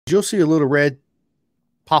you'll see a little red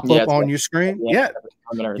pop Yeah, up on your screen. Yeah.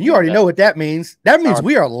 You You already know what that means. That means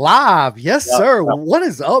we are live. Yes, Yep. sir. What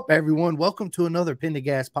is up, everyone? Welcome to another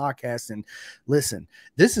Pendergast podcast. And listen,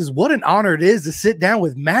 this is what an honor it is to sit down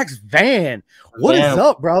with Max Van. What is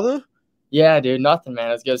up, brother? Yeah, dude, nothing,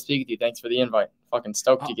 man. It's good to speak with you. Thanks for the invite. Fucking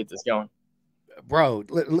stoked to get this going. Bro,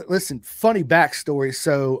 listen, funny backstory.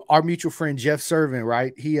 So our mutual friend, Jeff Servin,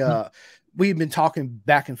 right? We've been talking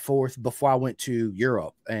back and forth before I went to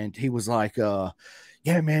Europe. And he was like,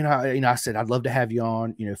 yeah, man, I said, I'd love to have you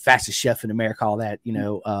on, fastest chef in America, all that,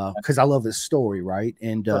 because I love his story, right?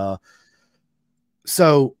 And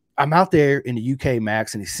so I'm out there in the UK,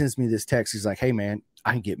 Max, and he sends me this text. He's like, hey, man,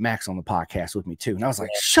 I can get Max on the podcast with me too. And I was like,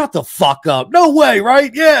 shut the fuck up. No way, right?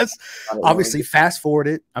 Yes. Obviously, fast forward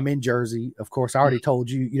it. I'm in Jersey. Of course, I already told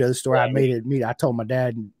you, the story I made it. I told my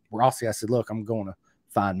dad and Rossi, I said, look, I'm going to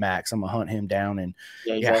find Max. I'm going to hunt him down and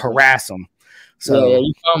harass him. So yeah,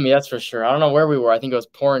 you found me, that's for sure. I don't know where we were. I think it was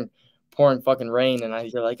pouring fucking rain,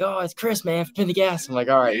 and you're like, oh, it's Chris, man, from Pendergast. I'm like,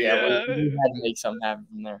 all right, we had to make something happen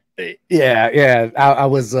from there. Yeah. I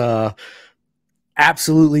was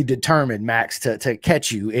absolutely determined, Max, to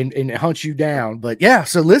catch you and hunt you down. But yeah,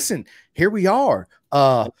 so listen, here we are.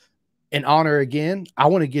 In honor again, I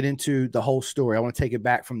want to get into the whole story. I want to take it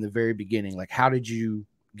back from the very beginning. Like, how did you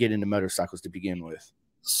get into motorcycles to begin with?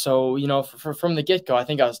 So, from the get-go, I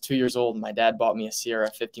think I was 2 years old, and my dad bought me a Sierra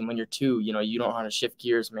 50. When you're 2, you don't know how to shift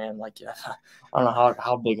gears, man. Like, I don't know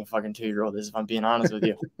how big a fucking 2-year-old is, if I'm being honest with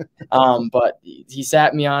you. But he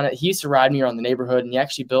sat me on it. He used to ride me around the neighborhood, and he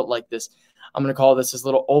actually built like this, I'm going to call this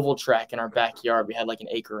little oval track in our backyard. We had like an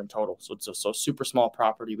acre in total. So it's a super small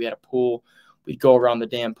property. We had a pool. We'd go around the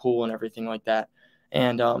damn pool and everything like that.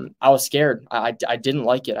 And I was scared. I didn't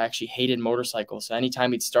like it. I actually hated motorcycles. So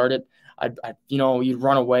anytime he'd start it, you'd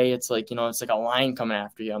run away. It's like, it's like a lion coming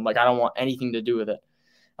after you. I'm like, I don't want anything to do with it.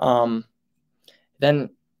 Then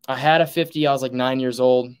I had a 50. I was like 9 years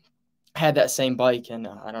old. I had that same bike, and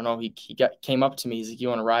I don't know. He came up to me. He's like, you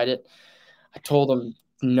want to ride it? I told him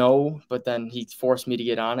no, but then he forced me to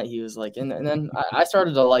get on it. He was like, and then I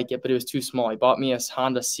started to like it, but it was too small. He bought me a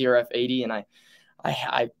Honda CRF 80, and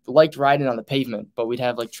I liked riding on the pavement, but we'd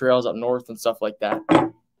have like trails up north and stuff like that.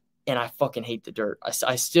 And I fucking hate the dirt.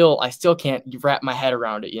 I still can't wrap my head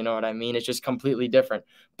around it. You know what I mean? It's just completely different.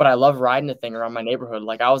 But I love riding the thing around my neighborhood.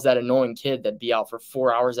 Like, I was that annoying kid that'd be out for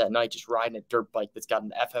 4 hours at night just riding a dirt bike that's got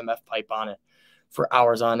an FMF pipe on it for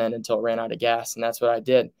hours on end until it ran out of gas. And that's what I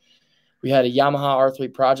did. We had a Yamaha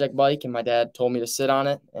R3 project bike, and my dad told me to sit on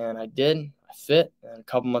it, and I did. I fit. And a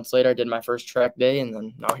couple months later, I did my first track day, and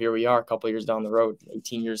then now here we are a couple years down the road,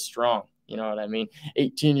 18 years strong. You know what I mean?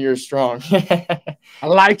 18 years strong. I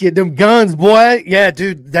like it. Them guns, boy. Yeah,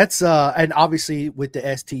 dude. That's and obviously with the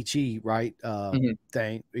STG, right?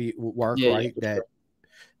 Thing work, right?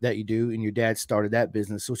 That you do, and your dad started that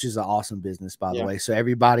business, which is an awesome business, by the way. So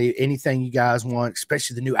everybody, anything you guys want,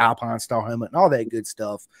 especially the new Alpine Star helmet and all that good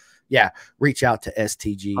stuff, reach out to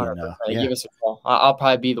STG. And, give us a call. I'll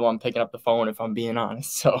probably be the one picking up the phone if I'm being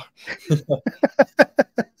honest. So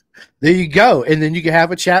there you go. And then you can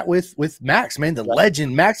have a chat with Max, man, the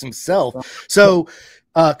legend, Max himself. So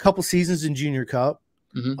a couple seasons in Junior Cup,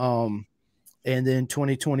 and then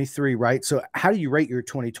 2023, right? So how do you rate your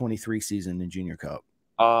 2023 season in Junior Cup?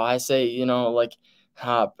 I say,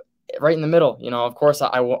 right in the middle. Of course,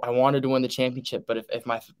 I wanted to win the championship, but if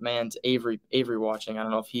my man's Avery watching, I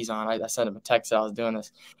don't know if he's on. I sent him a text that I was doing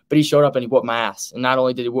this, but he showed up and he whooped my ass. And not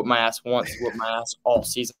only did he whoop my ass once, he whooped my ass all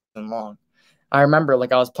season long. I remember,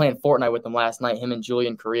 like, I was playing Fortnite with him last night, him and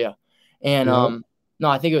Julian Correa, and no,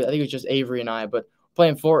 I think it was just Avery and I, but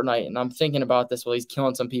playing Fortnite, and I'm thinking about this while he's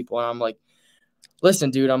killing some people, and I'm like, listen,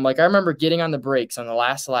 dude, I'm like, I remember getting on the brakes on the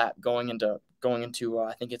last lap going into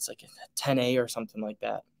I think it's like a 10A or something like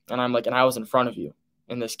that. And I'm like, and I was in front of you,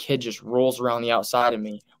 and this kid just rolls around the outside of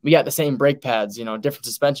me. We got the same brake pads, different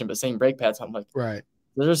suspension, but same brake pads. I'm like, right.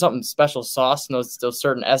 There's something special sauce in those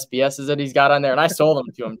certain SBSs that he's got on there. And I sold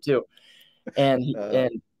them to him too. And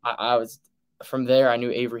I was, from there, I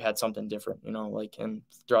knew Avery had something different, and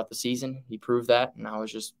throughout the season, he proved that. And I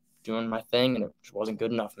was just doing my thing, and it just wasn't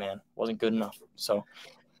good enough, man. It wasn't good enough. So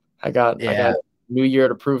I got a new year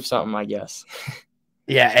to prove something, I guess.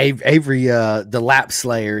 Yeah, Avery, the lap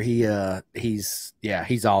slayer,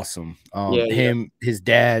 he's awesome. Him, his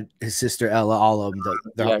dad, his sister Ella, all of them,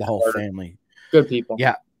 the whole family. Good people.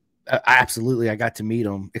 Yeah, absolutely. I got to meet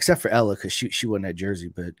them, except for Ella, because she wasn't at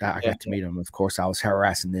Jersey, but I got to meet them. Of course, I was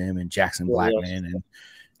harassing them and Jackson Blackman and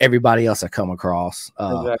everybody else I come across.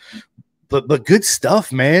 Exactly. But good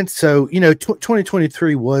stuff, man. So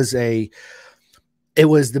 2023 was it it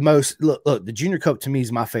was the most look, the Junior Cup to me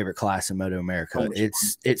is my favorite class in Moto America.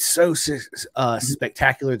 It's so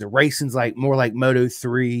spectacular. The racing's like more like Moto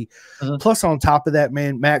 3. Plus on top of that,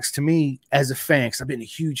 man, Max, to me as a fan, because I've been a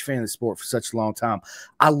huge fan of the sport for such a long time,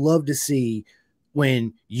 I love to see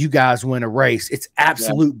when you guys win a race, it's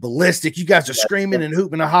absolute ballistic. You guys are screaming and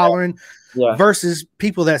hooping and hollering versus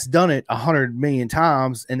people that's done it 100 million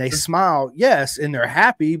times and they smile, yes, and they're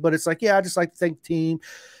happy, but it's like, yeah, I just like to thank the team.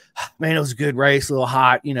 Man, it was a good race, a little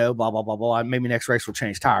hot, you know, blah, blah, blah, blah. Maybe next race we'll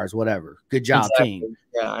change tires, whatever. Good job, team.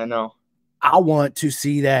 Yeah, I know. I want to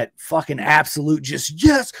see that fucking absolute just,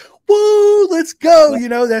 yes, woo, let's go. You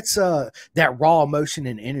know, that's that raw emotion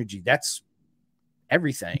and energy. That's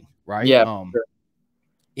everything, right? Yeah.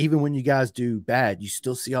 Even when you guys do bad, you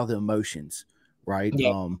still see all the emotions, right?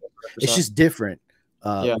 Yeah, it's just different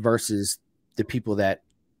versus the people that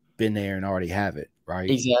been there and already have it, right?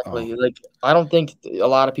 Exactly. Like, I don't think a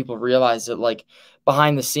lot of people realize that, like,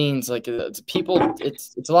 behind the scenes, like, it's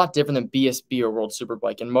a lot different than BSB or World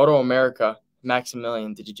Superbike. In Moto America,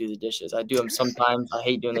 Maximilian, did you do the dishes? I do them sometimes. I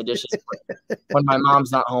hate doing the dishes. But when my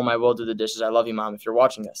mom's not home, I will do the dishes. I love you, Mom, if you're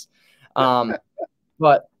watching this.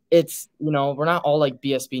 But it's, you know, we're not all like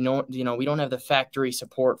BSB. No, you know, we don't have the factory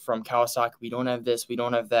support from Kawasaki. We don't have this. We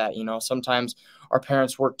don't have that. You know, sometimes our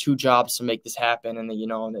parents work 2 jobs to make this happen, and you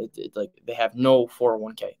know, like they have no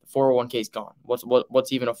 401k. The 401k is gone.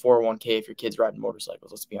 What's even a 401k if your kid's riding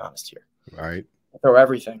motorcycles? Let's be honest here. Right. Throw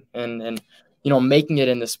everything, and you know, making it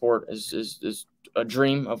in the sport is a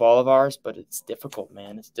dream of all of ours, but it's difficult,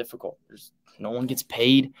 man. It's difficult. There's no one gets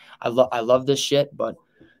paid. I love this shit, but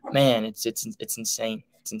man, it's insane.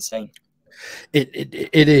 It's insane.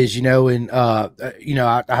 It is, you know, and you know,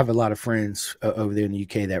 I have a lot of friends over there in the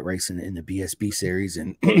UK that race in the BSB series,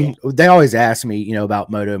 and they always ask me, you know,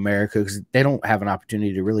 about Moto America because they don't have an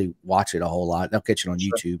opportunity to really watch it a whole lot. They'll catch it on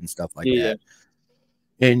YouTube and stuff like that.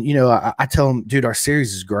 And you know, I tell them, dude, our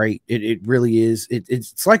series is great. It really is.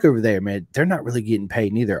 It's like over there, man. They're not really getting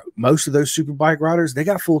paid neither. Most of those superbike riders, they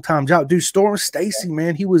got full-time jobs. Dude, Storm Stacy,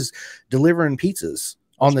 man, he was delivering pizzas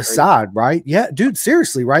on the side, right? Yeah, dude,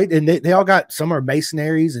 seriously, right? And they all got, some are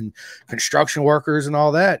masonries and construction workers and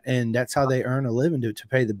all that, and that's how they earn a living to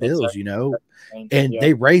pay the bills, you know. And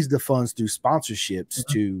they raise the funds through sponsorships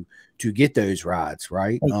to get those rides,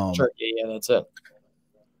 right? Yeah, that's it.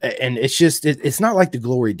 And it's just, it's not like the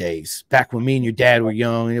glory days back when me and your dad were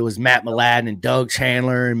young, and it was Matt Mladen and Doug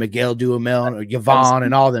Chandler and Miguel Duhamel or Yvonne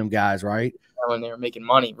and all them guys, right? When they were making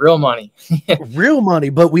money, real money. Real money.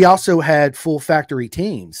 But we also had full factory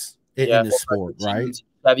teams in the sport, right?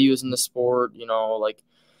 W's in the sport, you know, like,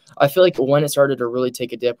 I feel like when it started to really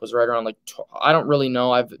take a dip was right around, like, I don't really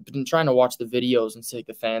know. I've been trying to watch the videos and see, like,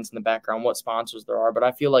 the fans in the background, what sponsors there are. But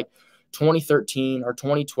I feel like 2013 or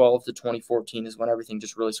 2012 to 2014 is when everything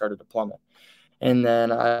just really started to plummet. And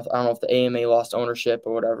then I don't know if the AMA lost ownership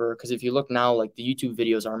or whatever, because if you look now, like, the YouTube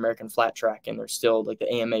videos are American Flat Track, and they're still like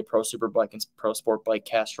the AMA Pro Superbike and Pro Sport Bike,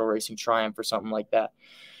 Castrol Racing Triumph or something like that.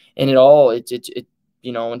 And it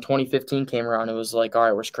you know, when 2015 came around, it was like, all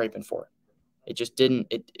right, we're scraping for it. It just didn't,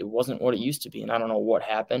 it wasn't what it used to be. And I don't know what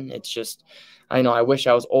happened. It's just, I know, I wish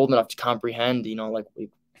I was old enough to comprehend, you know, like,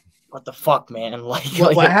 what the fuck, man? Like,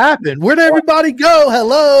 what happened? Where'd everybody go?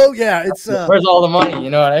 Hello. Yeah. It's where's all the money? You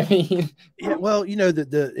know what I mean? Yeah. Well, you know, in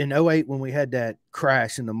 2008, when we had that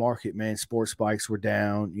crash in the market, man, sports bikes were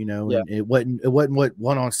down, you know, and it wasn't what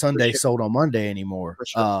won on Sunday sold on Monday anymore.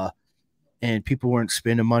 And people weren't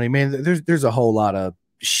spending money, man. There's a whole lot of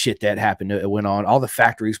shit that happened that went on. All the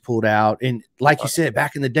factories pulled out. And like you said,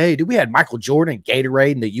 back in the day, dude, we had Michael Jordan,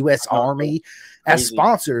 Gatorade, and the U.S. Army as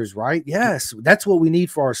sponsors, right? Yes, that's what we need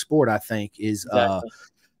for our sport, I think, is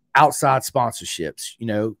outside sponsorships.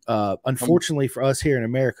 You know, unfortunately for us here in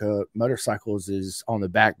America, motorcycles is on the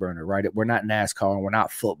back burner, right? We're not NASCAR and we're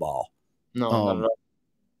not football. No.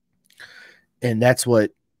 And that's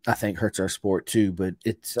what I think hurts our sport too. But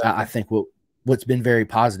it's I think what's been very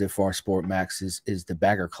positive for our sport, Max, is the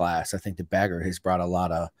bagger class. I think the bagger has brought a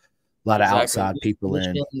lot of outside people in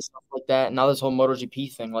and stuff like that. And now this whole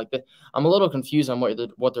MotoGP thing, like, I'm a little confused on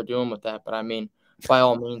what they're doing with that. But I mean, by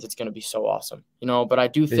all means, it's going to be so awesome, you know. But I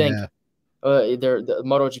do think the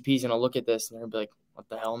MotoGP is going to look at this and they're going to be like, what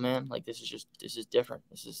the hell, man? Like, this is different.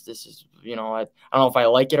 This is, you know, I don't know if I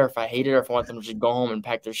like it or if I hate it or if I want them to just go home and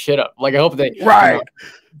pack their shit up. Like, I hope they you know,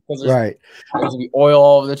 there's going to be oil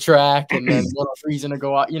all over the track and then little trees going to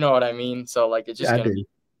go out. You know what I mean? So, like, it's just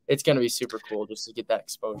it's going to be super cool just to get that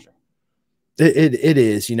exposure. It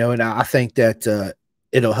is, you know, and I think that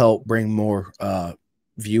it'll help bring more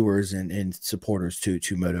viewers and supporters to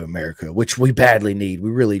Moto America, which we badly need.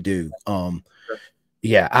 We really do.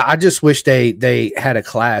 Yeah, I just wish they had a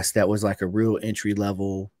class that was like a real entry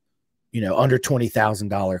level, under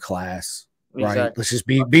 $20,000 class, right? Exactly. Let's just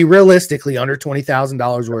be realistically under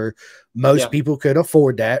 $20,000 where most Yeah. people could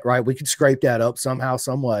afford that, right? We could scrape that up somehow,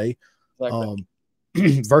 some way, Exactly.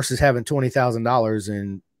 versus having $20,000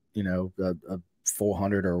 in a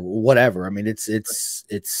 400 or whatever. I mean,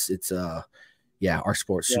 yeah, our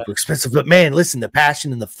sport's Yeah. super expensive, but man, listen, the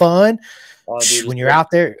passion and the fun Oh, dude, when you're out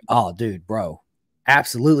there, oh, dude, bro,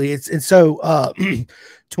 absolutely. And so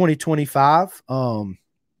 2025. Can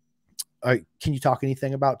you talk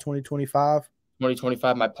anything about 2025?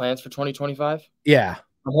 2025. My plans for 2025. Yeah.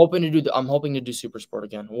 I'm hoping to do super sport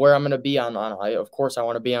again. Where I'm going to be of course I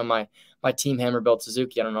want to be on my team Hammerbuilt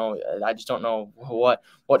Suzuki. I don't know. I just don't know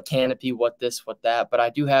what canopy, what this, what that. But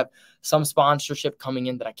I do have some sponsorship coming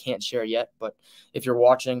in that I can't share yet. But if you're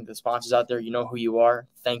watching, the sponsors out there, you know who you are.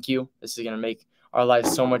 Thank you. This is going to make our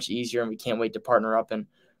lives so much easier, and we can't wait to partner up and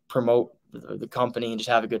promote the company and just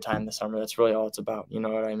have a good time this summer. That's really all it's about. You know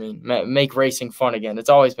what I mean? Make racing fun again. It's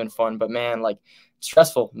always been fun, but man, like,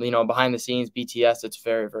 stressful, behind the scenes, BTS, it's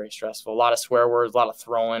very, very stressful. A lot of swear words, a lot of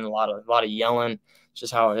throwing, a lot of yelling. It's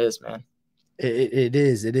just how it is, man. It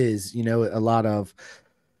is. A lot of,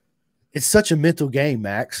 it's such a mental game,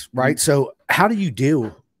 Max, right? So how do you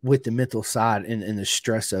deal with the mental side and the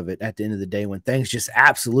stress of it at the end of the day when things just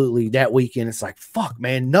absolutely that weekend, it's like, fuck,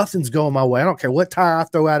 man, nothing's going my way. I don't care what tire I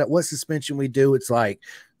throw at it, what suspension we do. It's like,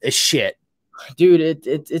 it's shit. Dude,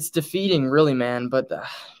 it's defeating, really, man. But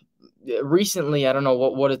recently, I don't know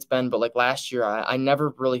what it's been, but like last year, I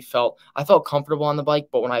never really felt comfortable on the bike.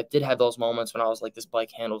 But when I did have those moments when I was like, this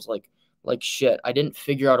bike handles like shit, I didn't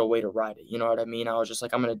figure out a way to ride it. You know what I mean? I was just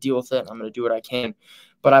like, I'm going to deal with it. And I'm going to do what I can.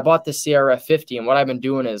 But I bought the CRF 50, and what I've been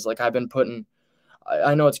doing is like I've been putting,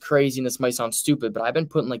 I know it's crazy and this might sound stupid, but I've been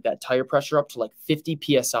putting like that tire pressure up to like 50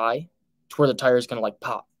 PSI to where the tire is going to like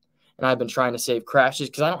pop. And I've been trying to save crashes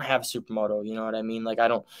because I don't have a supermoto. You know what I mean? Like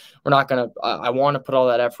we're not going to, I want to put all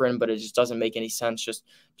that effort in, but it just doesn't make any sense. Just,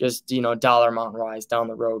 dollar amount rise down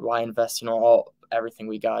the road. Why invest, everything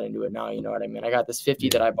we got into it now? You know what I mean? I got this 50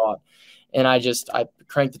 that I bought, and I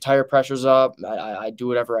crank the tire pressures up. I do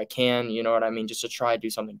whatever I can, you know what I mean? Just to try to do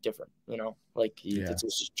something different,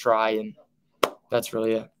 just try. And that's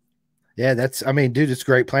really it. Yeah. Dude, it's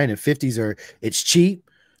great playing. And 50s it's cheap.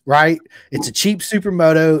 Right, it's a cheap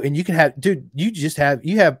supermoto, and you can have, dude.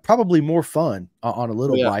 You have probably more fun on a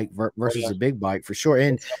little bike versus a big bike for sure.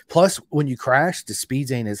 And plus, when you crash, the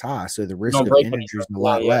speeds ain't as high, so the risk of injury is a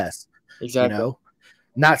lot less. Exactly.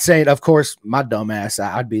 Not saying, of course, my dumb ass,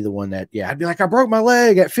 I'd be the one that, I'd be like, I broke my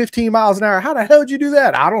leg at 15 miles an hour. How the hell did you do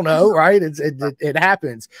that? I don't know, right? It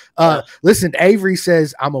happens. Listen, Avery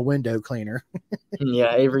says I'm a window cleaner.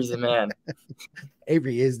 Yeah, Avery's the man.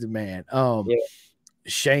 Avery is the man.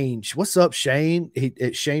 Shane, what's up, Shane?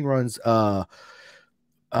 Shane runs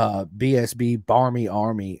BSB Barmy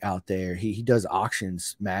Army out there. He does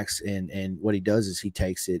auctions, Max, and what he does is he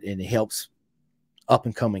takes it and he helps up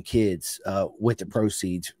and coming kids with the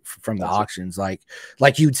proceeds from the auctions. Like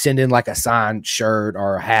you'd send in like a signed shirt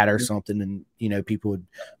or a hat or something, and people would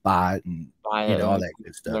buy it and all that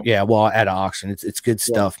good stuff. Yeah, well, at an auction, it's good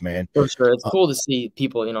stuff, man. For sure, it's cool to see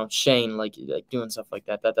people, Shane, like doing stuff like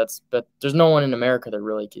that. But there's no one in America that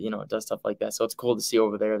really, does stuff like that. So it's cool to see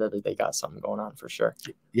over there that they got something going on for sure.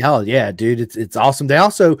 Yeah, dude, it's awesome. They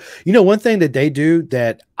also, one thing that they do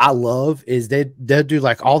that I love is they'll do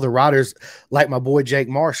like all the riders, like my boy Jake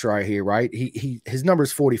Marsh right here, right? His number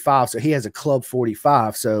is 45, so he has a club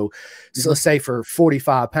 45. So let's say for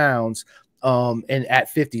 45 pounds. And at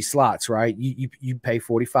 50 slots, right? You pay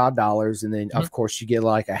 $45, and then of course you get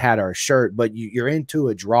like a hat or a shirt, but you're into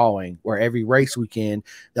a drawing where every race weekend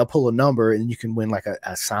they'll pull a number and you can win like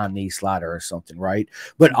a signed knee slider or something, right?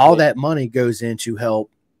 But all that money goes in to help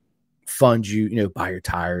fund you, buy your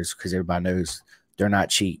tires, because everybody knows they're not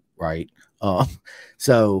cheap, right?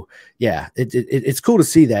 So yeah, it's cool to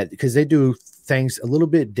see that because they do things a little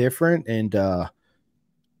bit different, and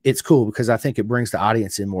it's cool because I think it brings the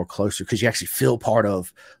audience in more closer because you actually feel part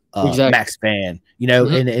of Max Van,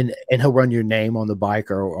 and he'll run your name on the bike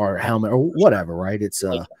or helmet or whatever, right? It's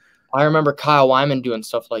I remember Kyle Wyman doing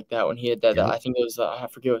stuff like that when he had that. I think it was I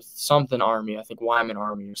forget, it was something Army. I think Wyman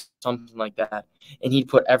Army or something like that. And he'd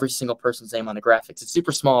put every single person's name on the graphics. It's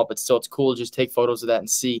super small, but still, it's cool to just take photos of that and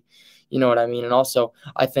see. You know what I mean? And also,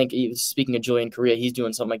 I think, speaking of Julian Correa, he's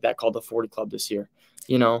doing something like that called the 40 Club this year.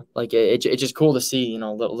 It's just cool to see,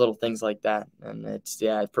 little things like that. And it's,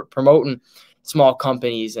 promoting small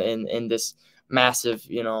companies in this massive,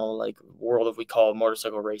 world of we call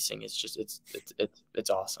motorcycle racing. It's just, it's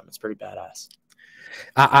awesome. It's pretty badass.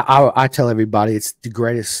 I tell everybody it's the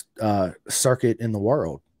greatest circuit in the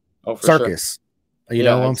world. Oh, for circus. Sure. You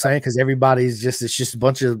know what I'm saying? Because everybody's it's just a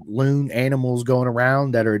bunch of loon animals going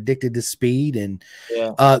around that are addicted to speed. And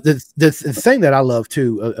the thing that I love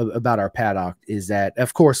too about our paddock is that,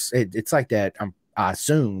 of course, it's like that. I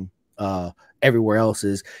assume everywhere else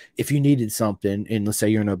is, if you needed something, and let's say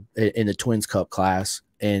you're in the Twins Cup class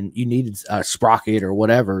and you needed a sprocket or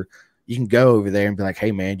whatever, you can go over there and be like,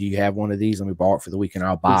 hey man, do you have one of these? Let me borrow it for the weekend.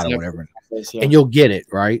 I'll buy it or whatever. And you'll get it,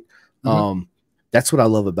 right? That's what I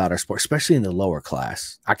love about our sport, especially in the lower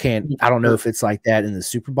class. I don't know if it's like that in the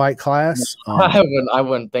Superbike class. I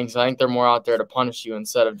wouldn't think so. I think they're more out there to punish you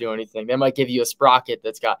instead of do anything. They might give you a sprocket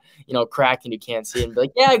that's got, crack and you can't see it and be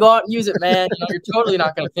like, yeah, go out and use it, man. You're totally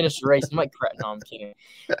not going to finish the race. You might crack. No, I'm kidding.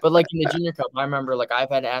 But like in the Junior Cup, I remember like I've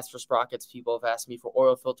had to ask for sprockets. People have asked me for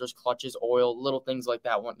oil filters, clutches, oil, little things like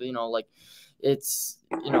that. It's,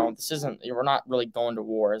 this isn't, we're not really going to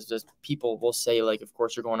war. It's just people will say, like, of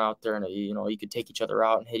course you're going out there and, you could take each other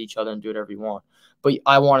out and hit each other and do whatever you want. But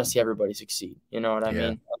I want to see everybody succeed. You know what I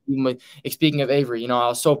mean? Even speaking of Avery, I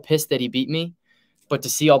was so pissed that he beat me, but to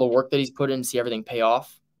see all the work that he's put in, see everything pay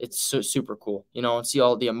off, it's super cool, and see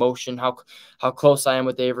all the emotion, how close I am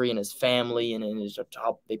with Avery and his family and his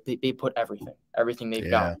how they put everything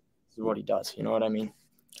they've got is what he does. You know what I mean?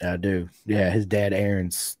 I do. Yeah, his dad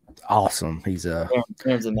Aaron's awesome. He's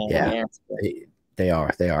Aaron's a man. Yeah, they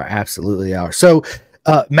are absolutely are. So,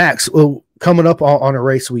 Max, well, coming up on a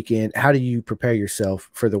race weekend, how do you prepare yourself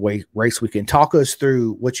for the race weekend? Talk us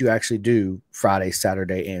through what you actually do Friday,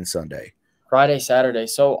 Saturday, and Sunday. Friday, Saturday.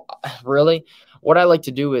 So, really, what I like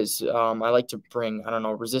to do is I like to bring,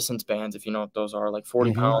 resistance bands, if you know what those are, like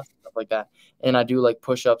 40 pounds, stuff like that. And I do like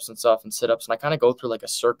push-ups and stuff and sit-ups, and I kind of go through like a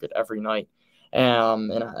circuit every night.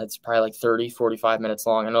 And it's probably like 30, 45 minutes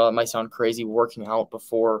long. I know that might sound crazy, working out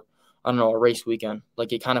before, a race weekend.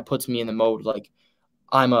 Like, it kind of puts me in the mode, like,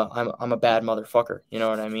 I'm a bad motherfucker. You know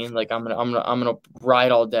what I mean? Like, I'm gonna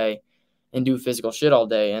ride all day and do physical shit all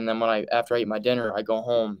day. And then after I eat my dinner, I go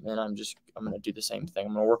home and I'm gonna do the same thing.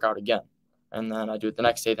 I'm gonna work out again. And then I do it the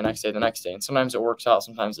next day. And sometimes it works out,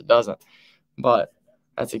 sometimes it doesn't. But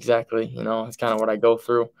that's exactly, it's kind of what I go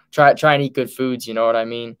through. Try and eat good foods, you know what I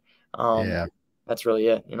mean? That's really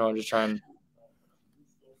it, just trying.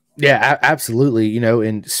 Yeah, absolutely.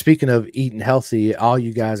 And speaking of eating healthy, all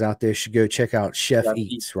you guys out there should go check out Chef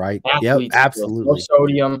Eats, right? Athletes, yep, absolutely. No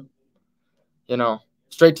sodium,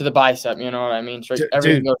 straight to the bicep, you know what I mean?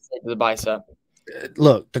 Everything goes straight to the bicep.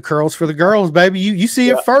 Look, the curls for the girls, baby. You see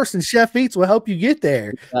it first, and Chef Eats will help you get there.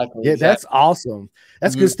 Exactly. That's awesome.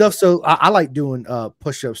 That's good stuff. So I like doing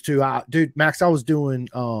push-ups too. Dude, Max, I was doing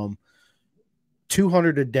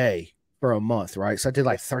 200 a day for a month, right? So I did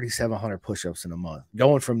like 3,700 push-ups in a month,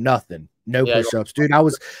 going from nothing, no push-ups, dude. I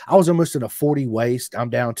was almost in a 40 waist.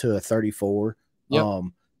 I'm down to a 34. Yep.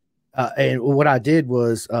 And what I did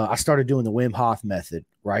was I started doing the Wim Hof method,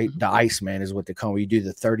 right? The Iceman is what they call it. You do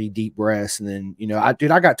the 30 deep breaths, and then I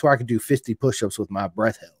got to where I could do 50 push-ups with my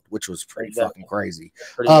breath held, which was pretty fucking crazy.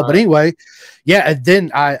 But anyway, and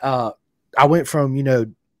then I went from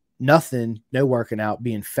nothing, no working out,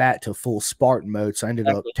 being fat to full Spartan mode. So I ended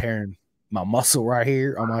up tearing my muscle right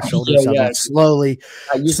here on my shoulder. So I'm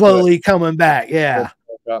slowly coming back. Yeah.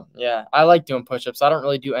 I like doing push-ups. I don't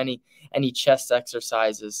really do any chest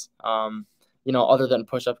exercises, other than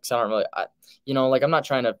push-ups, because I don't really, I'm not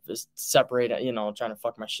trying to separate it, trying to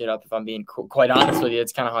fuck my shit up. If I'm being quite honest with you,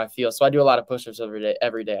 it's kind of how I feel. So I do a lot of push-ups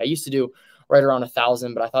every day. I used to do right around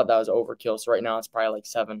 1,000, but I thought that was overkill. So right now it's probably like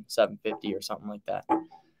 750 or something like that.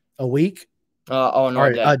 A week? No,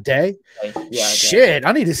 a day? Yeah, shit,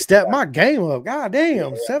 I need to step my game up. God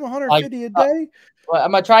damn, 750 a day?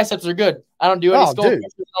 My triceps are good. I don't do any skull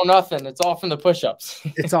pushes, no nothing. It's all from the push-ups.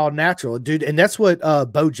 It's all natural, dude. And that's what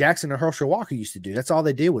Bo Jackson and Herschel Walker used to do. That's all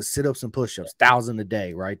they did was sit-ups and push-ups, 1,000 a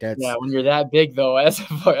day, right? When you're that big, though,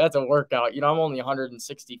 that's a workout. I'm only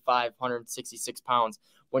 165, 166 pounds.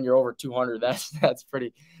 When you're over 200, that's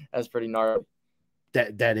pretty gnarly.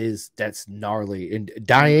 That's gnarly. And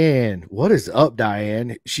Diane, what is up,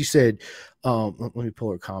 Diane? She said, let me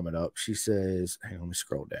pull her comment up. She says, hang on, let me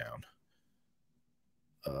scroll down.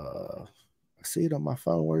 I see it on my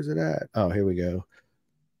phone. Where's it at? Oh, here we go.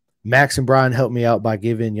 Max and Brian helped me out by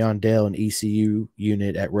giving Yondell an ECU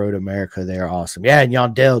unit at Road America. They're awesome. Yeah, and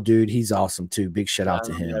Yondell, dude, he's awesome too. Big shout out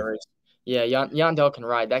to him. Yeah, Yondell can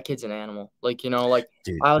ride. That kid's an animal. Dude.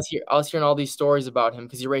 I was hearing all these stories about him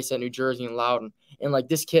because he raced at New Jersey and Loudon. And like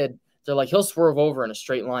this kid, they're like, he'll swerve over in a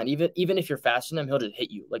straight line. Even if you're faster than him, he'll just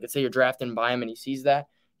hit you. Like, let's say you're drafting by him and he sees that.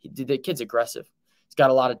 The kid's aggressive. He's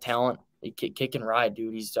got a lot of talent. He kick and ride,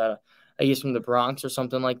 dude. He's he's from the Bronx or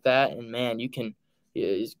something like that. And man,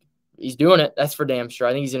 he's doing it. That's for damn sure.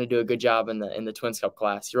 I think he's going to do a good job in the Twins Cup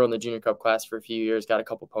class. He rode in the Junior Cup class for a few years, got a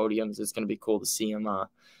couple podiums. It's going to be cool to see him on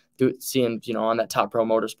that Top Pro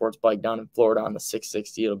Motorsports bike down in Florida on the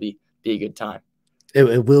 660. It'll be a good time.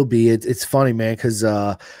 It will be. It's funny, man, because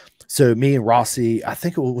so me and Rossi, I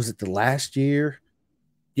think was it the last year?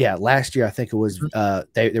 Yeah, last year I think it was.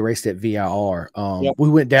 They raced at VIR. Yep. We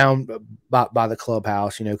went down by the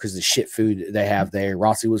clubhouse, because the shit food they have there.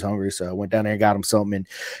 Rossi was hungry, so I went down there and got him something. And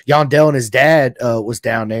Yandel and his dad was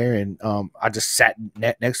down there, and I just sat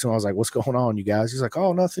next to him. I was like, "What's going on, you guys?" He's like,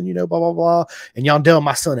 "Oh, nothing, blah blah blah." And Yandel and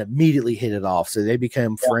my son immediately hit it off, so they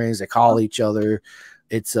became friends. They call each other.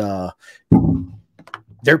 It's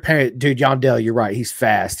their parent, dude. Yandel, you're right. He's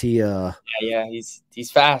fast. He's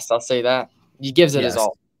fast. I'll say that. He gives it his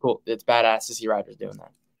all. Cool. It's badass to see riders doing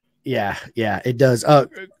that. Yeah, it does.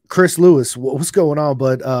 Chris Lewis, what's going on?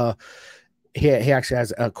 But he actually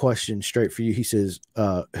has a question straight for you. He says,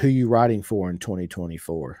 who you riding for in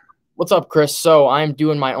 2024? What's up, Chris? So I'm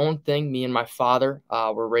doing my own thing. Me and my father,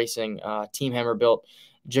 we're racing Team Hammer built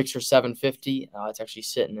Gixxer 750. It's actually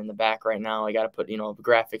sitting in the back right now. I got to put,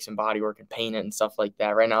 graphics and bodywork and paint it and stuff like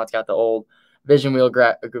that. Right now it's got the old Vision Wheel,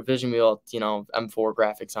 M4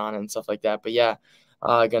 graphics on it and stuff like that. But yeah,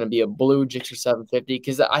 going to be a blue Gixxer 750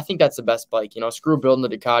 because I think that's the best bike. Screw building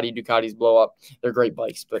the Ducati. Ducatis blow up. They're great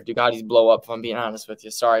bikes, but Ducatis blow up, if I'm being honest with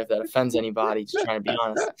you. Sorry if that offends anybody, just trying to be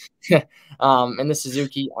honest. And the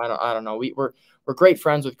Suzuki, I don't know. We're great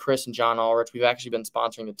friends with Chris and John Ulrich. We've actually been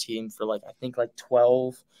sponsoring the team for like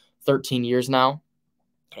 12, 13 years now.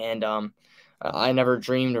 And I never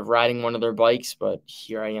dreamed of riding one of their bikes, but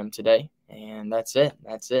here I am today. And that's it.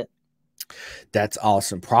 That's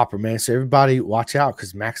awesome. Proper, man. So everybody watch out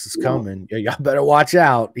because Max is coming. Y'all better watch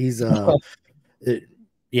out. He's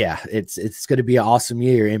it's going to be an awesome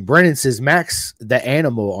year. And Brennan says, Max the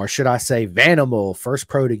Animal, or should I say Vanimal, first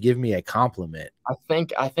pro to give me a compliment. I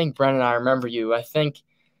think Brennan, I remember you. I think,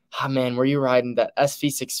 were you riding that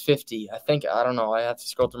SV650? I don't know. I have to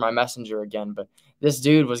scroll through my messenger again, but this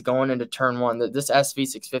dude was going into turn one. This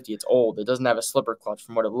SV650, it's old. It doesn't have a slipper clutch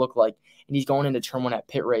from what it looked like. And he's going into turn one at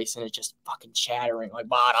pit race, and it's just fucking chattering like,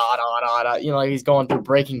 he's going through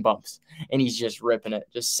braking bumps, and he's just ripping it,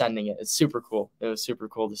 just sending it. It's super cool. It was super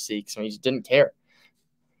cool to see because he just didn't care.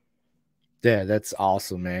 Yeah, that's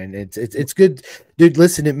awesome, man. It's good, dude.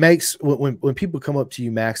 Listen, it makes when people come up to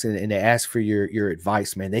you, Max, and they ask for your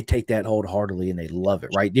advice, man, they take that wholeheartedly and they love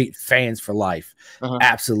it, right? Fans for life,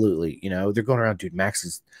 absolutely. They're going around, dude. Max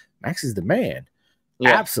is the man,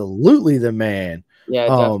 absolutely the man.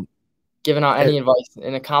 Yeah, giving out any advice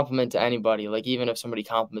and a compliment to anybody, like even if somebody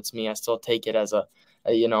compliments me, I still take it as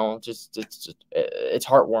it's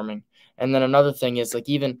heartwarming. And then another thing is, like,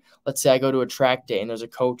 even let's say I go to a track day and there's a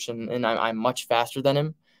coach and I'm much faster than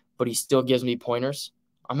him, but he still gives me pointers.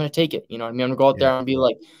 I'm going to take it. You know what I mean? I'm going to go out there and be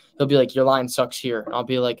like, he'll be like, your line sucks here. And I'll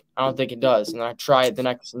be like, I don't think it does. And then I try it the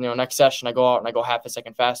next session. I go out and I go half a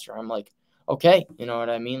second faster. I'm like, okay. You know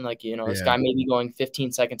what I mean? Like, this guy may be going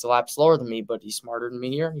 15 seconds a lap slower than me, but he's smarter than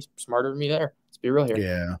me here. He's smarter than me there. Let's be real here.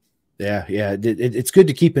 Yeah. It's good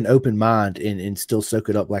to keep an open mind and still soak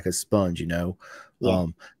it up like a sponge,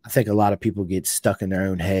 I think a lot of people get stuck in their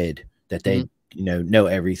own head that they, know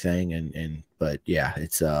everything. But yeah,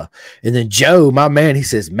 it's, and then Joe, my man, he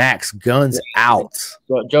says, Max, guns out.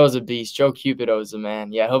 Joe's a beast. Joe Cupido's a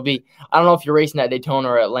man. Yeah, he'll be, I don't know if you're racing at Daytona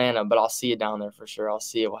or Atlanta, but I'll see you down there for sure. I'll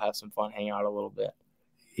see you. We'll have some fun, hang out a little bit.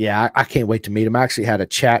 Yeah, I can't wait to meet him. I actually had a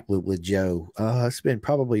chat with Joe. It's been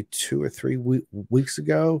probably 2 or 3 weeks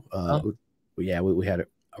ago. We had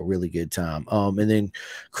a really good time. And then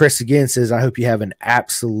Chris again says, I hope you have an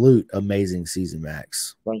absolute amazing season,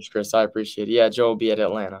 Max. Thanks, Chris. I appreciate it. Yeah, Joe will be at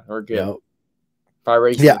Atlanta. We're good. Yep. Probably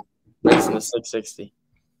racing the 660.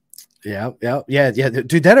 Yeah.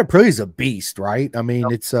 Dude, that Aprilia's a beast, right? I mean,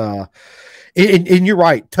 it's and you're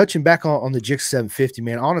right. Touching back on the Gixxer 750,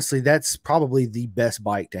 man, honestly, that's probably the best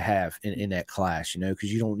bike to have in that class,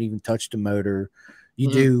 because you don't even touch the motor.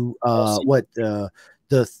 You do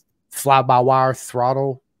the fly-by-wire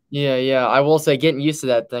throttle. Yeah. I will say, getting used to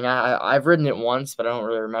that thing. I've ridden it once, but I don't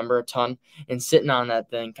really remember a ton. And sitting on that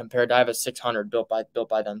thing, compared to I have a 600 built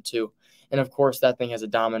by them too. And of course, that thing has a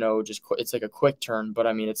domino. It's like a quick turn, but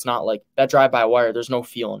I mean, it's not like that drive-by-wire. There's no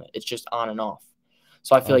feel in it. It's just on and off.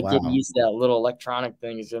 So I feel getting used to that little electronic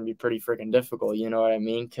thing is going to be pretty freaking difficult. You know what I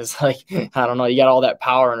mean? Because I don't know, you got all that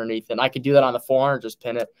power underneath it. And I could do that on the 400, just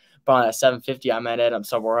pin it. But on a 750, I might end up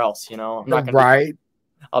somewhere else. I'm not going to. Right.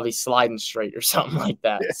 I'll be sliding straight or something like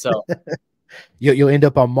that. So you'll end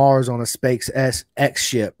up on Mars on a SpaceX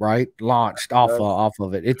ship, right? Launched off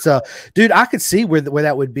of it. It's dude, I could see where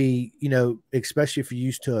that would be, you know, especially if you're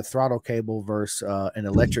used to a throttle cable versus an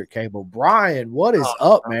electric cable. Brian, what is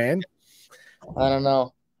up, man? I don't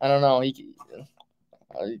know.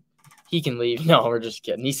 He can leave. No, we're just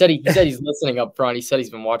kidding. He said he's listening up front. He said he's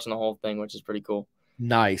been watching the whole thing, which is pretty cool.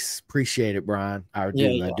 Nice. Appreciate it, Brian. I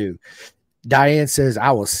do. Diane says, I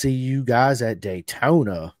will see you guys at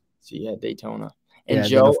Daytona. See you at Daytona. And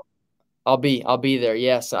Joe, I'll be there.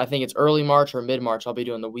 Yes. I think it's early March or mid-March. I'll be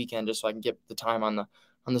doing the weekend just so I can get the time on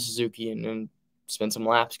the Suzuki and spin some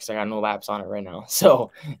laps because I got no laps on it right now.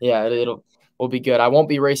 So yeah, we'll be good. I won't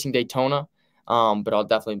be racing Daytona, but I'll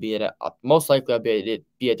definitely be most likely I'll be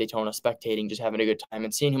at Daytona spectating, just having a good time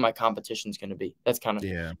and seeing who my competition is going to be. That's kind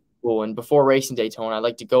of cool. And before racing Daytona, I'd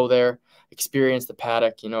like to go there, experience the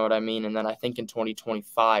paddock, you know what I mean? And then I think in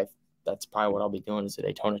 2025, that's probably what I'll be doing is the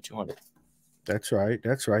Daytona 200. That's right.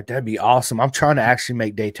 That'd be awesome. I'm trying to actually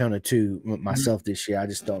make Daytona 2 myself this year. I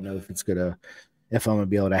just don't know if I'm gonna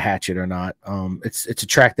be able to hatch it or not. It's a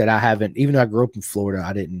track that I haven't, even though I grew up in Florida,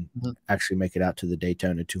 I didn't actually make it out to the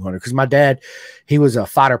Daytona 200 because my dad, he was a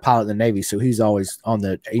fighter pilot in the Navy, so he's always on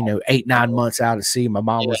the 8-9 months out at sea. My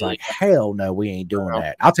mom was like, "Hell no, we ain't doing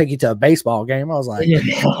that. I'll take you to a baseball game." I was like,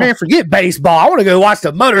 "Man, forget baseball. I want to go watch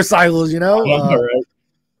the motorcycles," you know.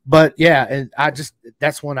 But yeah, and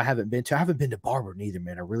that's one I haven't been to. I haven't been to Barber neither,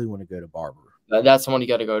 man. I really want to go to Barber. That's the one you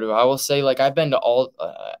got to go to. I will say, like, I've been to all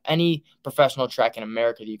any professional track in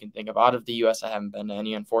America that you can think of. Out of the U.S., I haven't been to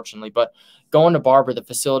any, unfortunately. But going to Barber, the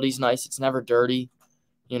facility's nice. It's never dirty.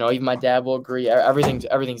 You know, even my dad will agree.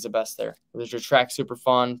 Everything's the best there. There's your track super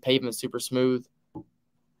fun, pavement super smooth.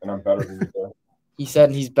 And I'm better than you there. He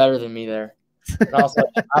said he's better than me there. And I also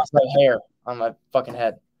have hair on my fucking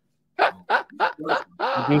head.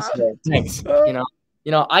 Thanks.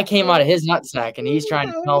 You know, I came out of his nutsack, and he's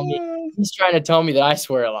trying to tell me that I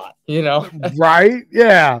swear a lot, you know? Right?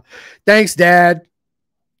 Yeah. Thanks, Dad.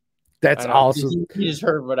 That's awesome. He just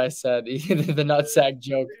heard what I said. The nutsack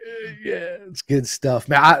joke. Yeah, it's good stuff,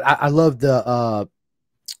 man. I love the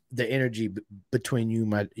energy between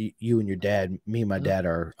you and your dad. Me and my dad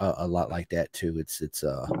are a lot like that too.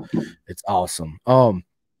 It's awesome.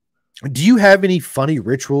 Do you have any funny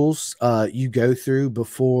rituals you go through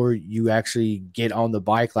before you actually get on the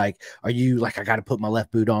bike? Like, are you like, I got to put my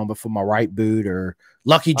left boot on before my right boot, or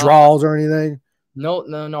lucky draws or anything?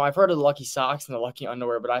 No. I've heard of the lucky socks and the lucky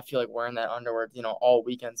underwear, but I feel like wearing that underwear, you know, all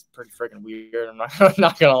weekend's pretty freaking weird. I'm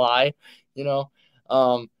not gonna lie, you know.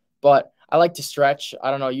 But I like to stretch. I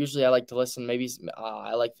don't know. Usually I like to listen. Maybe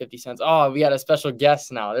I like 50 Cent. Oh, we got a special guest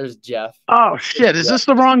now. There's Jeff. Oh, shit. Is this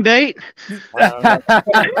the wrong date? Am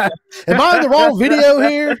I in the wrong video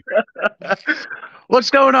here? What's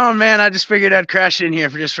going on, man? I just figured I'd crash in here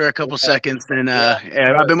for a couple seconds. And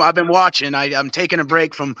I've been watching. I'm taking a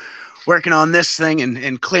break from working on this thing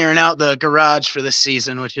and clearing out the garage for this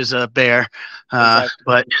season, which is a bear.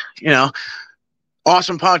 But, you know,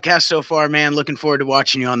 awesome podcast so far, man. Looking forward to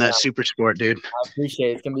watching you on that Super Sport, dude. I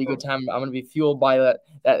appreciate it. It's gonna be a good time. I'm gonna be fueled by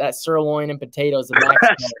that sirloin and potatoes and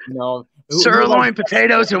you know. Sirloin,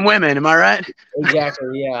 potatoes, and women. Am I right?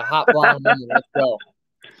 Exactly. Yeah. Hot blonde women. Let's go.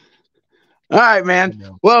 All right,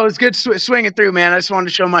 man. Well, it's good swinging through, man. I just wanted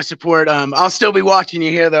to show my support. I'll still be watching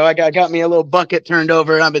you here, though. I got me a little bucket turned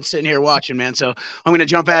over, and I've been sitting here watching, man. So I'm gonna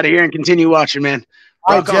jump out of here and continue watching, man.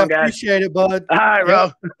 All right, Jeff, appreciate it, bud. All right,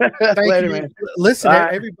 bro. Later, man. Listen,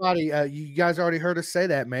 everybody, you guys already heard us say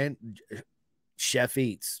that, man. Chef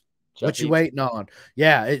Eats. What you waiting on?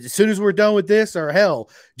 Yeah, as soon as we're done with this, or hell,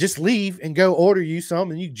 just leave and go order you some,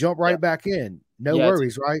 and you jump right back in. No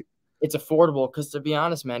worries, right? It's affordable because, to be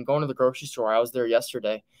honest, man, going to the grocery store, I was there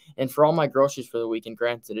yesterday, and for all my groceries for the weekend,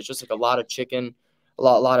 granted, it's just like a lot of chicken, a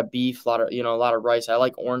lot of beef, a lot of rice. I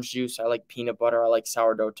like orange juice. I like peanut butter. I like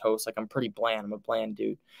sourdough toast. Like, I'm pretty bland. I'm a bland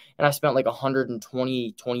dude. And I spent like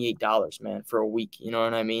 $128, man, for a week. You know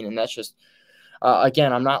what I mean? And that's just,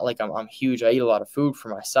 again, I'm not like I'm huge. I eat a lot of food for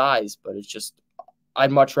my size, but it's just, I'd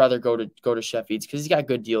much rather go to Chef Eats because he's got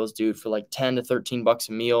good deals, dude, for like $10 to $13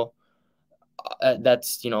 a meal.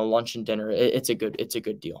 That's, you know, lunch and dinner. It's a good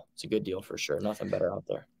deal. It's a good deal for sure. Nothing better out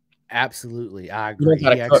there. Absolutely. I agree.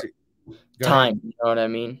 Time, you know what I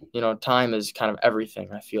mean? You know, time is kind of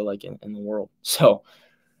everything, I feel like, in the world. So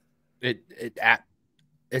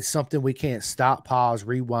it's something we can't stop, pause,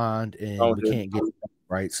 rewind, and we can't get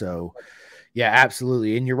right. So yeah,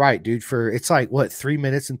 absolutely. And you're right, dude. It's like what, 3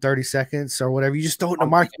 minutes and 30 seconds or whatever. You just throw it in the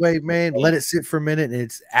microwave, man. Let it sit for a minute, and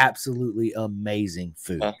it's absolutely amazing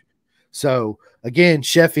food. So again,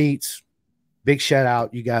 Chef Eats, big shout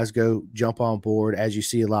out. You guys go jump on board. As you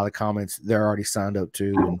see a lot of comments, they're already signed up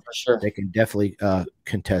too. And for sure. They can definitely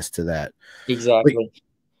contest to that. Exactly.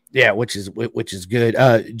 Yeah, which is good.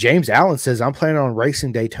 James Allen says, I'm planning on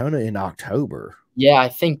racing Daytona in October. Yeah, I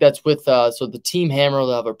think that's with so the Team Hammer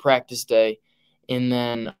will have a practice day, and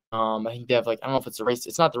then I think they have like, I don't know if it's a race.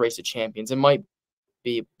 It's not the Race of Champions. It might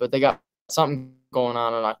be, but they got something going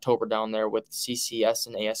on in October down there with CCS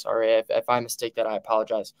and ASRA. If I mistake that, I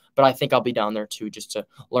apologize. But I think I'll be down there too, just to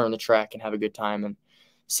learn the track and have a good time and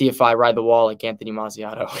see if I ride the wall like Anthony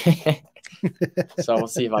Mazziato. So we'll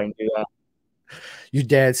see if I can do that. Your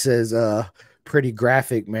dad says, pretty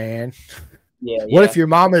graphic, man. Yeah. What if your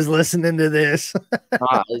mom is listening to this?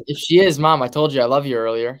 If she is, Mom, I told you I love you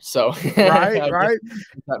earlier. So right.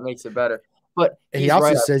 That makes it better. But he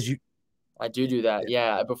also says I do that.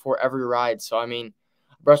 Yeah. Before every ride. So, I mean,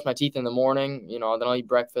 I brush my teeth in the morning, then I'll eat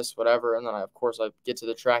breakfast, whatever. And then I get to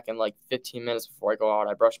the track in like 15 minutes before I go out.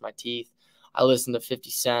 I brush my teeth. I listen to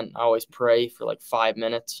 50 Cent. I always pray for like 5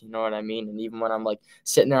 minutes. You know what I mean? And even when I'm like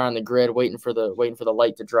sitting there on the grid, waiting for the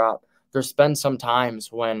light to drop, there's been some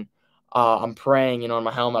times when I'm praying, in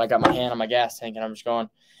my helmet. I got my hand on my gas tank and I'm just going,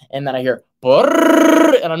 and then I hear,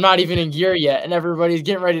 and I'm not even in gear yet. And everybody's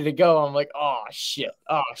getting ready to go. I'm like, oh shit.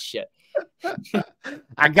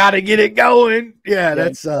 I got to get it going. Yeah.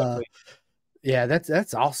 That's, exactly.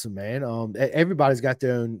 That's awesome, man. Everybody's got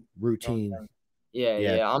their own routine.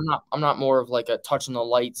 Yeah. I'm not more of like a touching the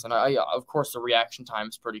lights, and I of course the reaction time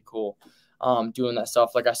is pretty cool. Doing that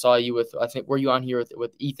stuff. Like I saw you with, I think, were you on here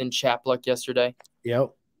with Ethan Chaplock yesterday? Yep.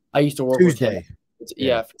 I used to work Tuesday. with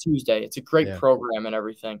him. For Tuesday. It's a great program and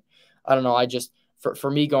everything. I don't know. I just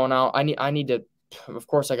for me going out, I need to. Of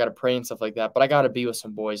course, I got to pray and stuff like that, but I got to be with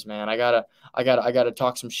some boys, man. I gotta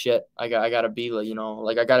talk some shit. I gotta be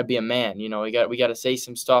like, I gotta be a man. We got to say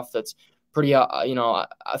some stuff that's pretty,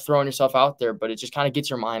 throwing yourself out there, but it just kind of gets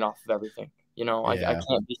your mind off of everything. I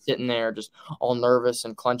can't be sitting there just all nervous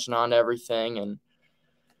and clenching on to everything. And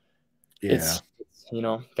it's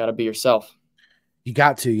got to be yourself. You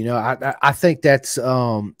got to, I think that's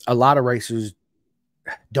a lot of racers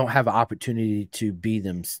don't have an opportunity to be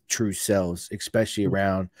them true selves, especially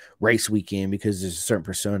around race weekend, because there's a certain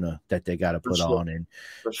persona that they got to put on and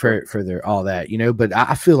for their all that, but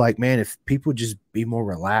I feel like, man, if people just be more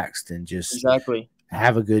relaxed and just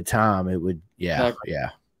have a good time, it would,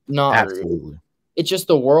 no, absolutely. It's just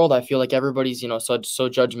the world. I feel like everybody's, so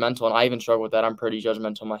judgmental, and I even struggle with that. I'm pretty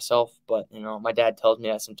judgmental myself, but my dad tells me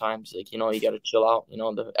that sometimes, like, you got to chill out.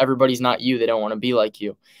 Everybody's not you. They don't want to be like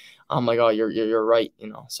you. I'm like, oh, you're right.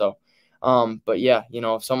 So, but yeah,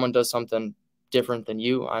 if someone does something different than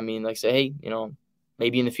you, I mean, like, say, hey,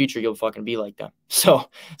 maybe in the future you'll fucking be like them. So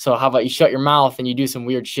how about you shut your mouth and you do some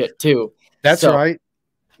weird shit too? That's right.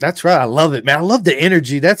 That's right. I love it, man. I love the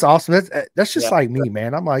energy. That's awesome. That's just like me,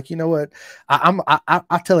 man. I'm like, you know what? I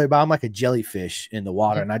tell everybody I'm like a jellyfish in the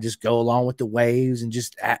water, and I just go along with the waves and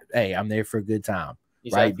just, hey, I'm there for a good time,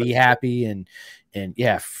 right? Be happy and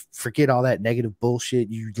forget all that negative bullshit.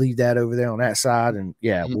 You leave that over there on that side, and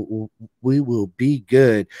we will be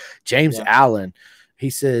good. James Allen, he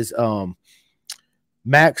says,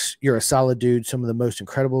 Max, you're a solid dude. Some of the most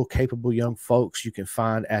incredible, capable young folks you can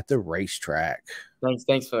find at the racetrack.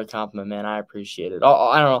 Thanks for the compliment, man. I appreciate it.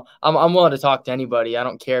 I don't know. I'm willing to talk to anybody. I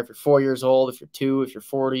don't care if you're 4 years old, if you're 2, if you're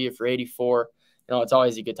 40, if you're 84. It's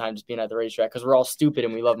always a good time just being at the racetrack because we're all stupid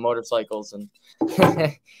and we love motorcycles. And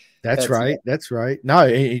That's right. That's right. No,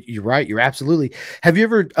 you're right. You're absolutely. Have you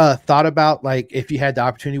ever thought about, like, if you had the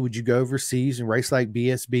opportunity, would you go overseas and race like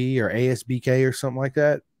BSB or ASBK or something like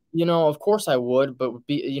that? Of course I would, but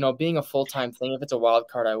being a full-time thing, if it's a wild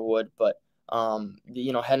card, I would. But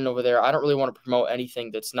heading over there, I don't really want to promote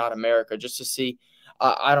anything that's not America, just to see.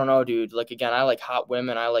 I don't know, dude. Like, again, I like hot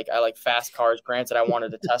women. I like fast cars. Granted, I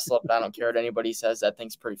wanted a Tesla, but I don't care what anybody says. That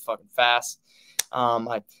thing's pretty fucking fast.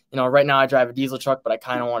 Right now I drive a diesel truck, but I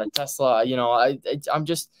kind of want a Tesla.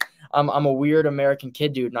 I'm a weird American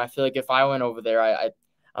kid, dude. And I feel like if I went over there, I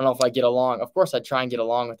don't know if I get along. Of course, I'd try and get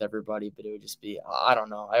along with everybody, but it would just be, I don't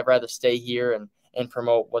know. I'd rather stay here and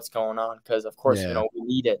promote what's going on because, of course, we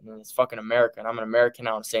need it. And it's fucking America. And I'm an American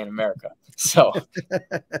now and stay in America. So.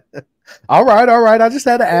 All right. I just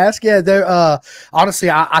had to ask. Yeah, they're honestly,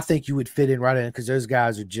 I think you would fit in right in because those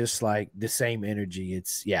guys are just like the same we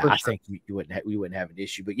wouldn't have an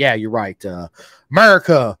issue. But yeah, you're right.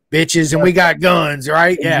 America, bitches, and we got guns,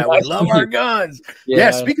 right? Yeah, we love our guns.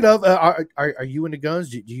 Yeah. Speaking of, are you into guns?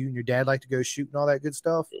 Do you and your dad like to go shoot and all that good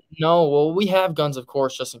stuff? No, well, we have guns, of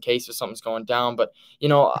course, just in case if something's going down. But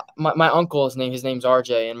my uncle, his name's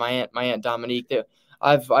RJ, and my aunt Dominique.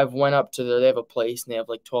 I've went up to they have a place and they have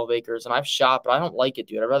like 12 acres and I've shot, but I don't like it,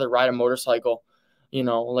 dude. I'd rather ride a motorcycle. You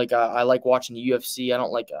know, like I like watching the UFC. I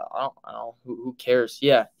don't like I don't who cares?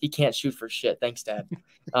 Yeah, he can't shoot for shit. Thanks, Dad.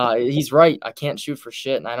 He's right. I can't shoot for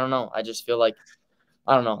shit, and I don't know. I just feel like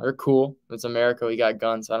I don't know. They're cool. It's America. We got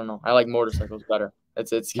guns. I don't know. I like motorcycles better.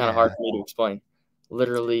 It's kind of hard for me to explain.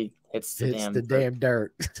 Literally, it's the damn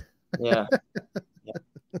dirt. Yeah.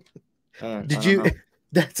 Man, Did you?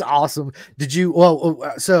 That's awesome. Did you?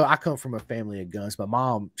 Well, so I come from a family of guns. My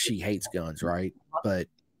mom, she hates guns, right? But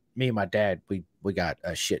me and my dad, we got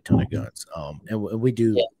a shit ton of guns. And we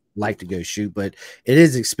do like to go shoot, but it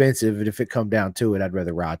is expensive. And if it come down to it, I'd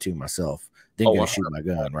rather ride to myself than go shoot my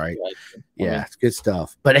gun, right? Yeah, it's good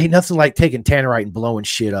stuff. But ain't nothing like taking tannerite and blowing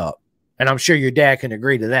shit up. And I'm sure your dad can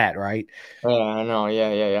agree to that, right? Yeah, I know.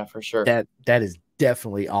 Yeah, for sure. That is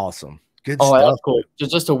definitely awesome. Good stuff. That's cool.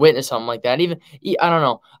 Just to witness something like that. Even I don't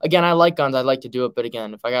know. Again, I like guns. I'd like to do it, but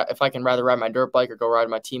again, if I can rather ride my dirt bike or go ride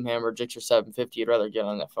my Team Hammer Gixxer 750, I'd rather get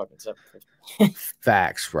on that fucking 750.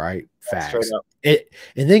 Facts, right? Facts. And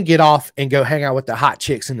then get off and go hang out with the hot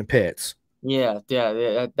chicks in the pits. Yeah,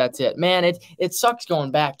 that's it, man. It sucks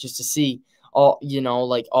going back just to see all, you know,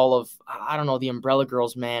 like all of, I don't know, the Umbrella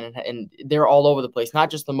Girls, man, and they're all over the place.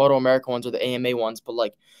 Not just the Moto America ones or the AMA ones, but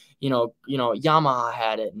like. You know, Yamaha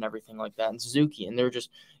had it and everything like that, and Suzuki, and they're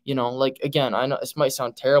just, you know, like, again, I know this might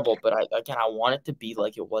sound terrible, but I want it to be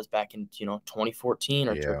like it was back in, 2014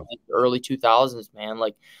 or early 2000s, man.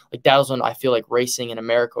 Like that was when I feel like racing in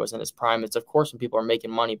America was in its prime. It's of course when people are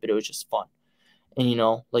making money, but it was just fun,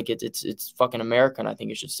 and like it's fucking America, and I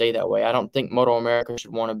think it should stay that way. I don't think Moto America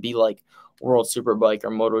should want to be like World Superbike or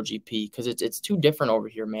MotoGP because it's too different over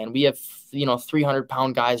here, man. We have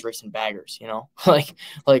 300-pound guys racing baggers, like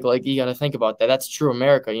you got to think about that. That's true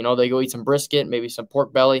America. They go eat some brisket, maybe some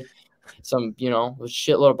pork belly, some a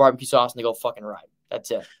shitload of barbecue sauce, and they go fucking ride. That's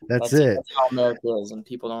it. That's it. That's how America is, and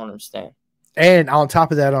people don't understand. And on top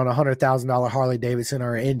of that, on $100,000 Harley Davidson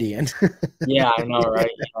or Indian. Yeah, I know, right?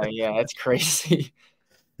 Yeah, that's crazy.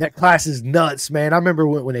 That class is nuts, man. I remember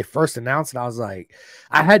when they first announced it, I was like,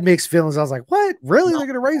 I had mixed feelings. I was like, what? Really? They're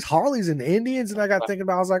going to raise Harleys and Indians? And I got thinking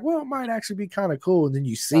about it. I was like, well, it might actually be kind of cool. And then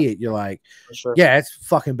you see it. You're like, yeah, it's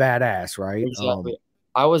fucking badass, right? Exactly.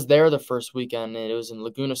 I was there the first weekend, and it was in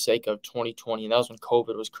Laguna Seca of 2020. And that was when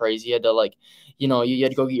COVID was crazy. You had to, like, you had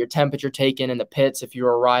to go get your temperature taken in the pits if you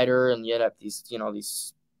were a rider. And you had to have these,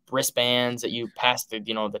 these wristbands that you passed the,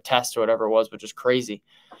 the test or whatever it was, which was crazy.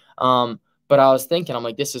 But I was thinking, I'm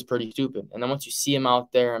like, this is pretty stupid. And then once you see them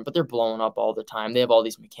out there, but they're blowing up all the time. They have all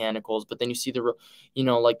these mechanicals, but then you see the,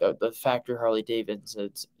 like the factory Harley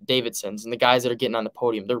Davidsons and the guys that are getting on the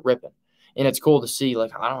podium, they're ripping. And it's cool to see,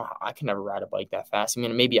 like, I can never ride a bike that fast. I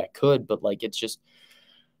mean, maybe I could, but like, it's just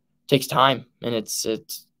takes time. And it's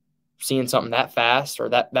seeing something that fast or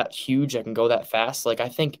that huge that can go that fast. Like, I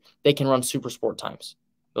think they can run super sport times.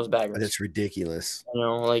 Those baggers. That's ridiculous.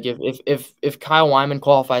 Like if Kyle Wyman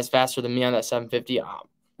qualifies faster than me on that 750,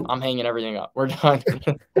 I'm hanging everything up. We're done.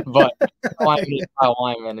 But Kyle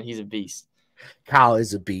Wyman, and he's a beast. Kyle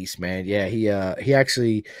is a beast, man. Yeah, he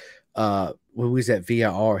actually when we was at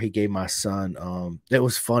VIR, he gave my son that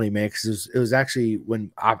was funny, man, because it was actually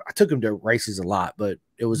when I took him to races a lot, but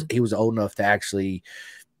he was old enough to actually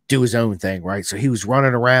do his own thing, right? So he was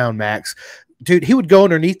running around, Max. Dude, he would go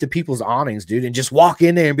underneath the people's awnings, dude, and just walk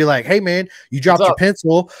in there and be like, hey, man, you dropped your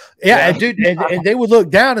pencil. Yeah, and dude, and they would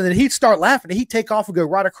look down, and then he'd start laughing, and he'd take off and go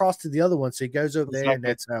right across to the other one. So he goes over there, and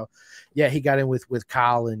that's how, he got in with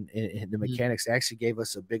Kyle and the mechanics. They actually gave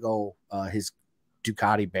us a big old his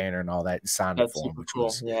Ducati banner and all that and signed it for him, which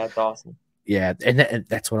was that's awesome. Yeah, and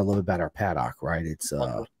that's what I love about our paddock, right? It's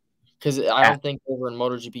because I don't think over in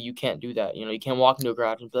MotoGP you can't do that. You can't walk into a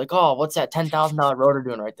garage and be like, oh, what's that $10,000 rotor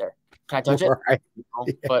doing right there? Can I touch it? Right.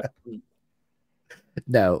 But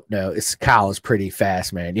no, it's Kyle is pretty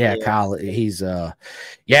fast, man. Yeah, Kyle, he's man.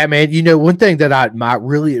 One thing that I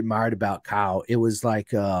really admired about Kyle, it was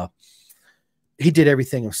like he did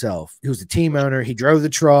everything himself. He was a team owner. He drove the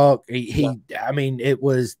truck. I mean, that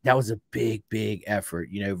was a big effort,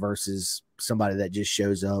 versus somebody that just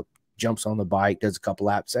shows up, jumps on the bike, does a couple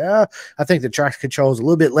laps. I think the traction control is a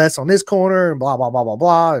little bit less on this corner, and blah blah blah blah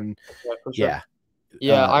blah, and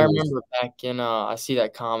Yeah, I remember back in I see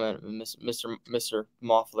that comment, Mr.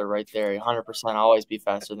 Moffler right there. 100% always be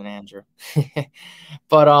faster than Andrew.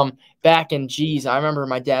 But back in I remember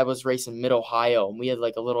my dad was racing Mid Ohio, and we had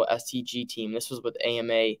like a little STG team. This was with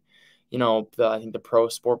AMA, I think the pro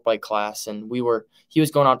sport bike class, and he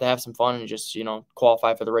was going out to have some fun and just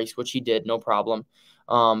qualify for the race, which he did, no problem.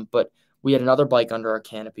 But we had another bike under our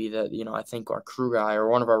canopy that I think our crew guy or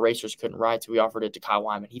one of our racers couldn't ride, so we offered it to Kyle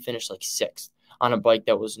Wyman. He finished like 6th. on a bike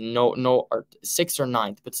that was or 6th or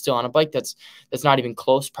 9th, but still on a bike that's not even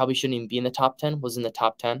close, probably shouldn't even be in the top 10, was in the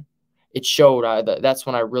top 10. It showed that's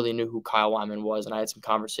when I really knew who Kyle Wyman was, and I had some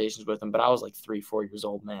conversations with him, but I was like 3-4 years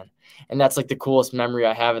old, man. And that's like the coolest memory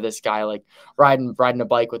I have of this guy, like riding a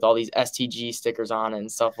bike with all these STG stickers on it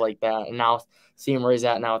and stuff like that. And now seeing where he's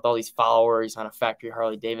at now with all these followers on a factory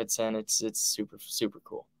Harley Davidson, it's super, super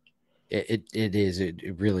cool. It is.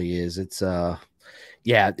 It really is. It's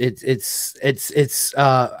yeah,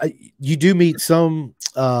 you do meet some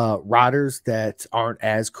riders that aren't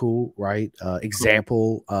as cool, right?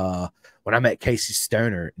 Example, when I met Casey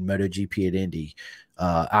Stoner in MotoGP at Indy,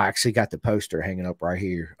 I actually got the poster hanging up right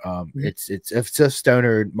here. It's a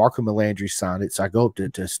Stoner. Marco Melandri signed it, so I go up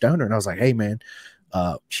to Stoner and I was like, "Hey, man,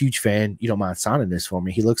 huge fan. You don't mind signing this for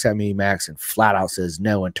me?" He looks at me, Max, and flat out says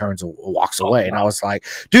no and walks away. And I was like,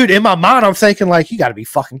 dude, in my mind, I'm thinking like, you got to be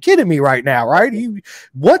fucking kidding me right now, right?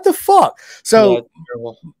 What the fuck? So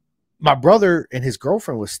my brother and his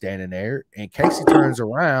girlfriend was standing there, and Casey turns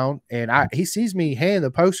around and he sees me hand the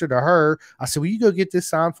poster to her. I said, "Will you go get this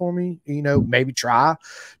signed for me? You know, maybe try."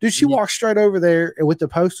 Dude, she walks straight over there with the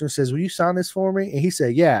poster and says, "Will you sign this for me?" And he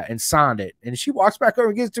said, "Yeah," and signed it. And she walks back over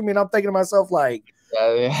and gives it to me, and I'm thinking to myself, like,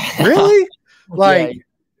 really? Like,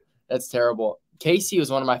 that's terrible. Casey was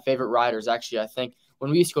one of my favorite riders. Actually, I think when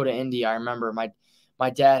we used to go to Indy, I remember my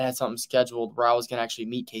dad had something scheduled where I was going to actually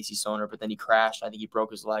meet Casey Stoner, but then he crashed. I think he broke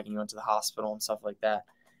his leg and he went to the hospital and stuff like that.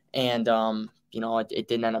 And, you know, it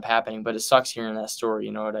didn't end up happening, but it sucks hearing that story.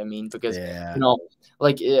 You know what I mean? Because, you know,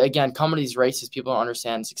 like, again, coming to these races, people don't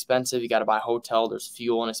understand it's expensive. You got to buy a hotel, there's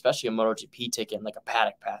fuel, and especially a MotoGP ticket and like a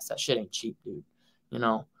paddock pass. That shit ain't cheap, dude. You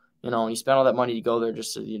know, you spend all that money to go there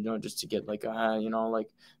just to get like, like,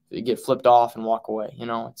 you get flipped off and walk away. You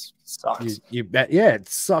know, it sucks. You bet. Yeah, it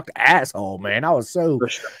sucked asshole, man. I was so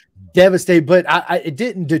devastated, but it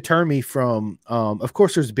didn't deter me from, of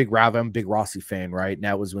course, there's a big rival. I'm a big Rossi fan, right? And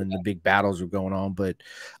that was when the big battles were going on, but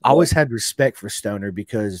I always had respect for Stoner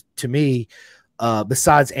because to me,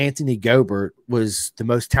 besides Anthony Gobert, was the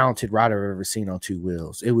most talented rider I've ever seen on two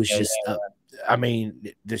wheels. It was just, I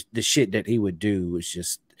mean, the shit that he would do was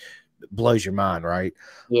just blows your mind, right?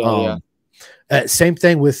 Same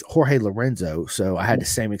thing with Jorge Lorenzo. So I had the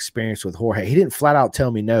same experience with Jorge. He didn't flat out tell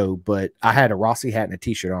me no, but I had a Rossi hat and a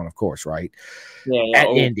t-shirt on, of course, right? At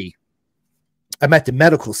Indy. I'm at the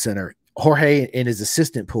medical center. Jorge and his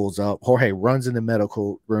assistant pulls up. Jorge runs in the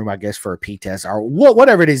medical room, I guess, for a P test or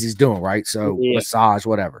whatever it is he's doing, right? So massage,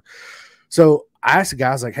 whatever. So I asked the guy,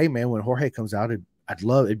 I was like, "Hey, man, when Jorge comes out,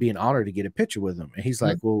 it'd be an honor to get a picture with him." And he's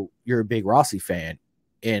like, "Well, you're a big Rossi fan."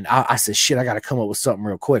 And I said, "Shit, I got to come up with something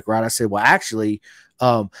real quick," right? I said, "Well, actually,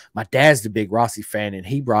 my dad's the big Rossi fan, and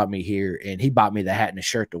he brought me here, and he bought me the hat and the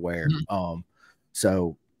shirt to wear."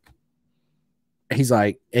 So he's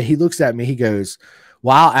like, and he looks at me, he goes,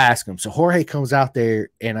 "Well, I'll ask him." So Jorge comes out there,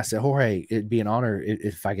 and I said, "Jorge, it'd be an honor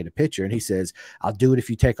if I get a picture." And he says, "I'll do it if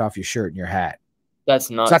you take off your shirt and your hat."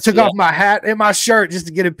 That's nuts. So I took off my hat and my shirt just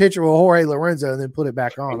to get a picture with Jorge Lorenzo and then put it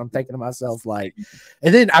back on. I'm thinking to myself, like,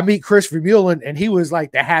 and then I meet Chris Vermeulen, and he was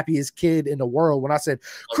like the happiest kid in the world when I said,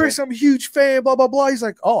 "Chris, I'm a huge fan, blah, blah, blah." He's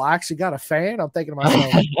like, "Oh, I actually got a fan?" I'm thinking to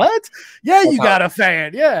myself, what? Yeah, you got a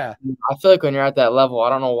fan. Yeah. I feel like when you're at that level, I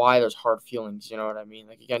don't know why there's hard feelings. You know what I mean?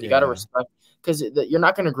 Like, again, you got to respect, because you're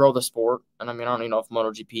not going to grow the sport. And I mean, I don't even know if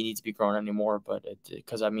MotoGP needs to be grown anymore, but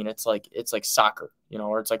because I mean, it's like soccer, you know,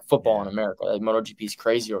 or it's like football in America. Like MotoGP is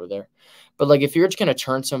crazy over there. But like, if you're just going to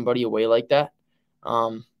turn somebody away like that,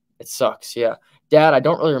 it sucks. Yeah. Dad, I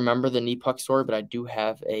don't really remember the knee puck story, but I do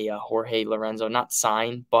have a Jorge Lorenzo, not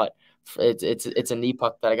signed, but it's a knee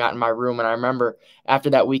puck that I got in my room. And I remember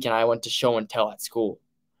after that weekend, I went to show and tell at school.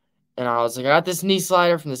 And I was like, I got this knee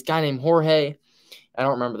slider from this guy named Jorge. I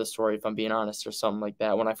don't remember the story, if I'm being honest, or something like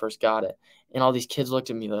that when I first got it. And all these kids looked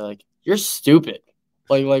at me, they're like, "You're stupid.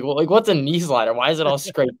 Like what's a knee slider? Why is it all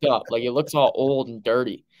scraped up? Like, it looks all old and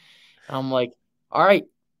dirty." And I'm like, "All right,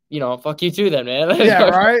 you know, fuck you too then, man." Yeah,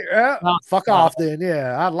 right. Yeah. Fuck off then.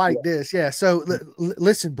 Yeah, I like this. Yeah. So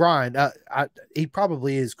listen, Brian, he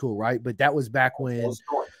probably is cool, right? But that was back when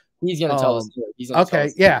he's gonna tell the story. Okay,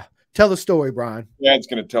 yeah. Tell the story, Brian. Yeah, it's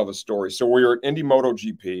gonna tell the story. So we were at Indy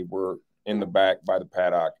MotoGP. We're in the back by the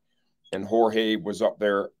paddock, and Jorge was up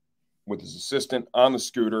there with his assistant on the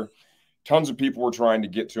scooter. Tons of people were trying to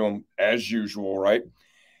get to him as usual, right?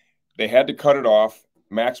 They had to cut it off.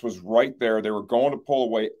 Max was right there. They were going to pull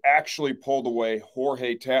away, actually pulled away.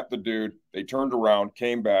 Jorge tapped the dude. They turned around,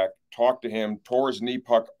 came back, talked to him, tore his knee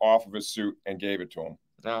puck off of his suit, and gave it to him.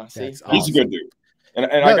 He's a good dude. And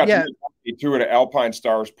I got to meet too at an Alpine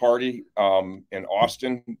Stars party in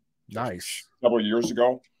Austin. Nice. Several years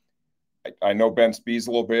ago. I know Ben Spies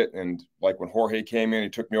a little bit, and like when Jorge came in, he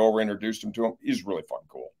took me over, introduced him to him. He's really fun,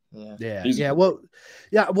 cool. Yeah. Well,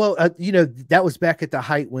 you know, that was back at the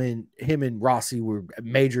height when him and Rossi were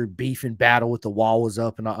major beef and battle with the wall was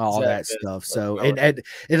up and all that stuff. So, and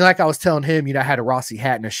like I was telling him, you know, I had a Rossi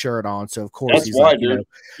hat and a shirt on. So of course, that's why, dude.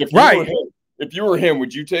 If you were him,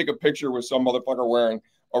 would you take a picture with some motherfucker wearing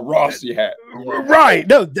a Rossi hat? Right.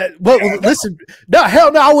 No, well, listen, no,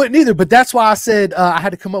 hell no, I wouldn't either. But that's why I said I had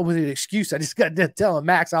to come up with an excuse. I just got to tell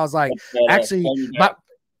Max, I was like, actually,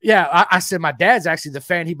 I said my dad's actually the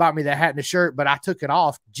fan. He bought me that hat and the shirt, but I took it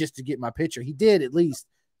off just to get my picture. He did at least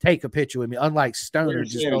take a picture with me, unlike Stoner.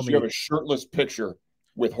 Just you have a shirtless picture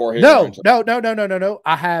with Jorge. No.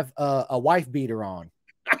 I have a wife beater on.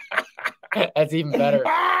 That's even better.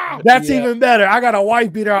 That's even better. I got a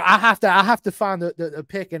wife beater on. I have to find the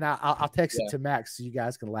pic, and I'll text it to Max so you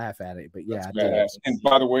guys can laugh at it. But yeah, and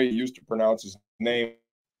by the way, he used to pronounce his name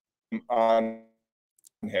on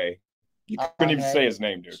hey. You couldn't even say his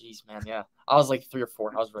name, dude. Jeez, man, yeah. I was like 3 or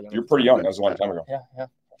 4. I was really young. You're pretty young. That was a long time ago. Yeah.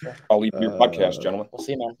 Sure. I'll leave your podcast, gentlemen. We'll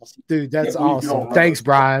see, man. We'll see. Dude, that's awesome. Thanks,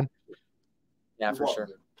 Brian. Yeah, for sure.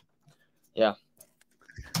 Yeah.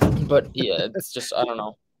 But, yeah, it's just, I don't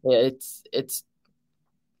know. Yeah, it's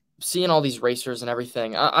seeing all these racers and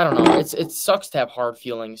everything. I don't know. It sucks to have hard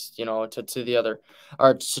feelings, you know, to the other,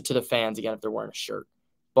 or to the fans, again, if they're wearing a shirt.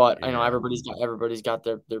 But I know everybody's got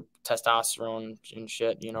their testosterone and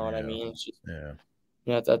shit. You know what I mean? It's just,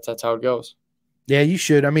 that's how it goes. Yeah, you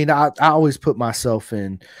should. I mean, I always put myself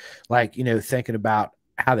in, like, you know, thinking about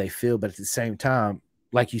how they feel, but at the same time,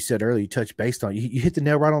 like you said earlier, you touched based on you hit the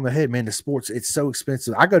nail right on the head, man. The sports, it's so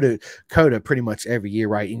expensive. I go to COTA pretty much every year,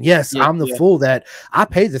 right? And yes, I'm the fool that I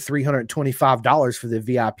pay the $325 for the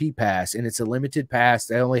VIP pass, and it's a limited pass.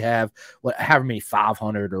 They only have however many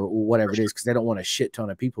 500 or whatever it is, because they don't want a shit ton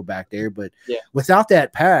of people back there. But without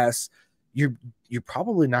that pass, you're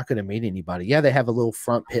probably not going to meet anybody. Yeah, they have a little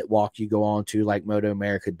front pit walk you go on to, like Moto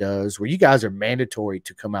America does, where you guys are mandatory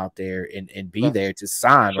to come out there and be there to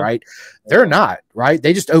sign, right? They're not, right?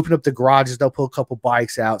 They just open up the garages. They'll pull a couple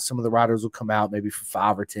bikes out. Some of the riders will come out maybe for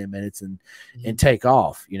 5 or 10 minutes and take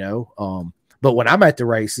off, you know? But when I'm at the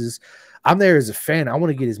races, I'm there as a fan. I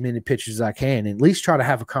want to get as many pictures as I can and at least try to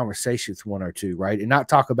have a conversation with 1 or 2, right? And not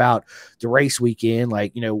talk about the race weekend,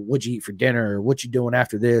 like, you know, what'd you eat for dinner or what you doing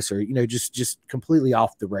after this, or, you know, just completely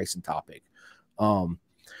off the racing topic. And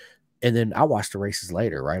then I watch the races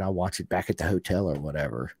later, right? I watch it back at the hotel or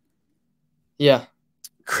whatever. Yeah.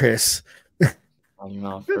 Chris. I'm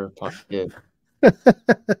not for a punt, dude.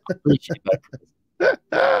 Appreciate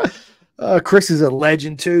that. Chris is a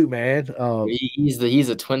legend too, man. He's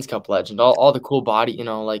a Twins Cup legend. All the cool body, you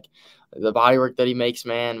know, like the body work that he makes,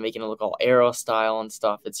 man, making it look all aero style and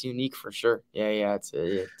stuff. It's unique for sure. Yeah, it's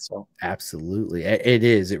so absolutely it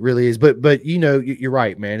is. It really is. But you know, you're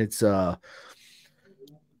right, man. It's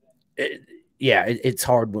it's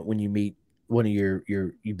hard when you meet one of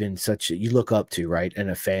you've been such you look up to, right,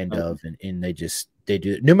 and a fan of, and they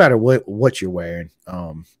do it no matter what you're wearing.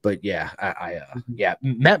 But yeah,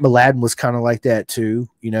 Matt Mladen was kind of like that too,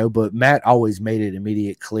 you know, but Matt always made it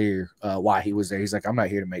immediate clear why he was there. He's like, I'm not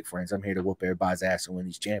here to make friends. I'm here to whoop everybody's ass and win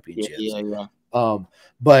these championships.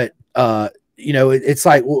 But you know, it's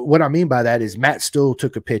like what I mean by that is Matt still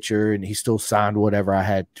took a picture and he still signed whatever I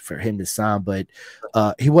had for him to sign, but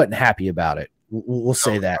he wasn't happy about it. We'll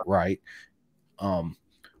say that, right?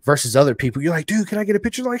 Versus other people, you're like, dude, can I get a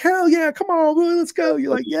picture? Like, hell yeah, come on, boy, let's go. You're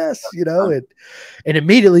like, yes, you know, and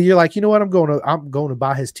immediately you're like, you know what, I'm going to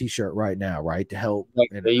buy his t-shirt right now, right, to help. Like,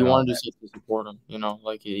 you want to do something to support him, you know,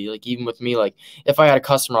 like even with me, like if I had a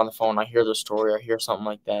customer on the phone, I hear their story, I hear something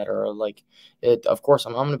like that, or like it. Of course,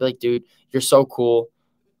 I'm gonna be like, dude, you're so cool.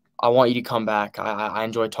 I want you to come back. I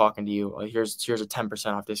enjoy talking to you. Here's a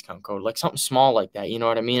 10% off discount code, like something small like that. You know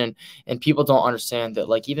what I mean? And people don't understand that,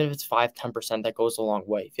 like, even if it's 5-10%, that goes a long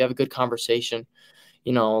way. If you have a good conversation,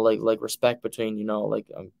 you know, like respect between, you know, like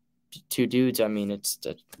 2 dudes, I mean,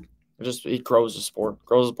 it grows the sport,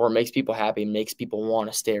 makes people happy, makes people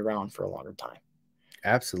want to stay around for a longer time.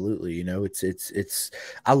 Absolutely. You know, it's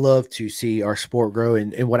I love to see our sport grow.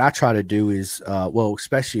 And what I try to do is, well,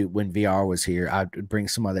 especially when VR was here, I'd bring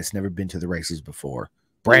somebody that's never been to the races before.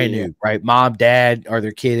 Brand new, right? Mom, dad, or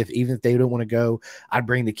their kid. Even if they don't want to go, I'd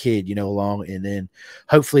bring the kid, you know, along, and then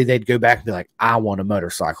hopefully they'd go back and be like, "I want a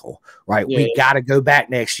motorcycle, right? We got to go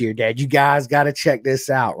back next year, Dad. You guys got to check this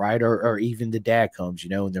out, right?" Or even the dad comes,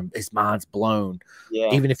 you know, and his mind's blown.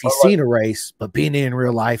 Yeah. Even if he's seen a race, but being in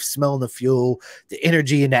real life, smelling the fuel, the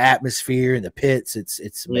energy in the atmosphere and the pits,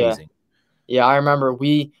 it's amazing. Yeah, I remember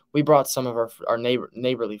we brought some of our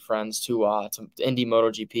neighborly friends to Indy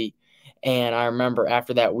MotoGP. And I remember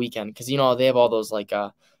after that weekend, because, you know, they have all those like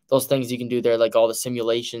those things you can do there, like all the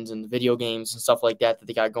simulations and the video games and stuff like that that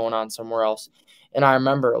they got going on somewhere else. And I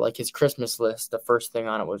remember like his Christmas list, the first thing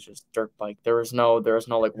on it was just dirt bike. There was no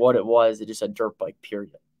like what it was. It just said dirt bike,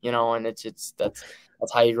 period. You know, and that's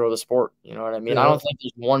how you grow the sport. You know what I mean? Yeah. I don't think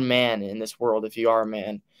there's one man in this world, if you are a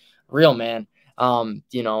man, real man,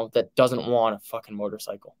 you know, that doesn't want a fucking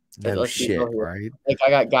motorcycle. No shit, right? Like I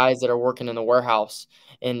got guys that are working in the warehouse,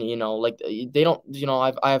 and you know, like they don't, you know,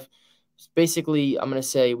 I've basically, I'm gonna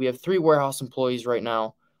say we have 3 warehouse employees right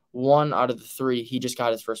now. 1 out of the 3, he just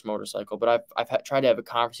got his first motorcycle. But I've tried to have a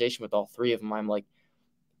conversation with all 3 of them. I'm like,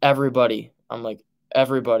 everybody,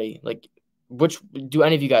 like, which do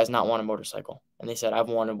any of you guys not want a motorcycle? And they said, I've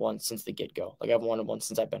wanted one since the get-go. Like I've wanted one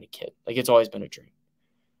since I've been a kid. Like it's always been a dream.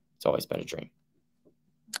 It's always been a dream.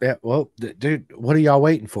 Yeah, well, dude, what are y'all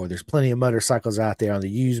waiting for? There's plenty of motorcycles out there on the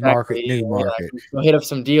used market, new market. Go hit up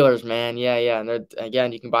some dealers, man. Yeah. And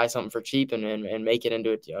again, you can buy something for cheap and make it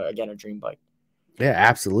into again a dream bike. Yeah,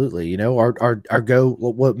 absolutely. You know, our go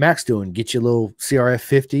what Mac's doing, get you a little CRF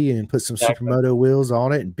 50 and put some Supermoto wheels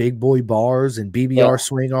on it and big boy bars and BBR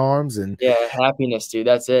swing arms and happiness, dude.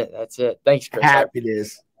 That's it. Thanks, Chris.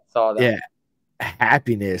 Happiness. I saw that. Yeah,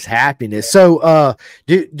 happiness. So,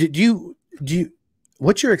 do you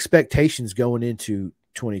what's your expectations going into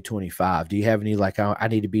 2025? Do you have any like I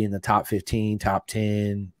need to be in the top 15, top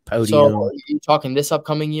 10 podium? So are you talking this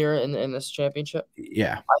upcoming year in this championship?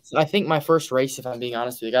 Yeah. I think my first race, if I'm being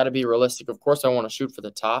honest with you, got to be realistic. Of course, I want to shoot for the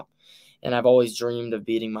top, and I've always dreamed of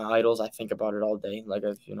beating my idols. I think about it all day. Like,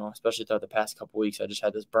 you know, especially throughout the past couple of weeks, I just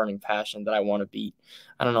had this burning passion that I want to beat.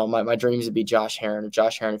 I don't know. My dream is to beat Josh Herrin.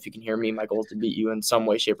 Josh Herrin, if you can hear me, my goal is to beat you in some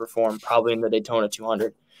way, shape, or form, probably in the Daytona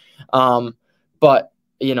 200. But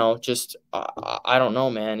you know, just I don't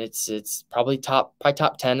know, man. It's probably top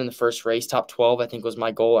 10 in the first race. Top 12, I think, was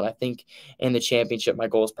my goal, and I think in the championship, my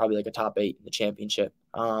goal is probably like a top 8 in the championship.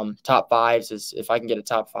 Top 5s is if I can get a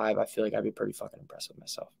top 5, I feel like I'd be pretty fucking impressed with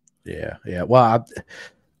myself. Yeah. Well,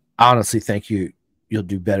 I honestly think you'll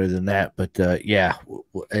do better than that. But yeah,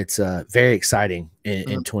 it's very exciting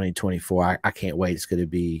in 2024. I can't wait. It's going to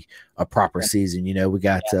be a proper season. You know, we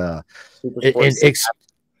got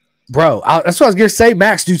bro, that's what I was gonna say,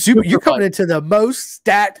 Max. Dude, you're coming into the most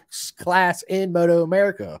stacked class in Moto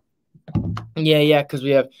America. Yeah, because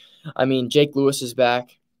we have, I mean, Jake Lewis is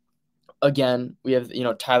back again. We have, you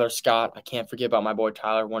know, Tyler Scott. I can't forget about my boy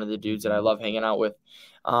Tyler, one of the dudes that I love hanging out with.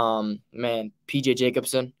 Man, PJ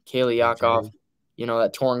Jacobson, Kaylee Yakov, you know,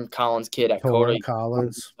 that Torrin Collins kid at Coda.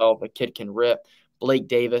 Collins, a kid can rip. Blake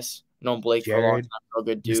Davis, known Blake for a long time, real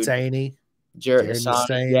good dude. Jared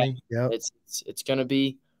Nassani. Yeah, it's gonna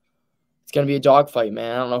be. It's going to be a dogfight,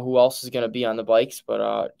 man. I don't know who else is going to be on the bikes,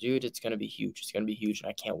 but, dude, it's going to be huge. It's going to be huge, and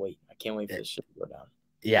I can't wait. I can't wait for this shit to go down.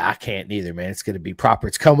 Yeah, I can't neither, man. It's going to be proper.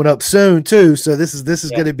 It's coming up soon, too, so this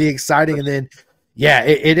is going to be exciting. And then, yeah,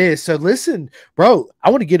 it is. So, listen, bro, I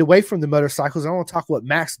want to get away from the motorcycles. I want to talk what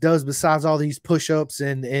Max does besides all these push-ups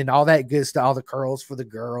and all that good stuff, all the curls for the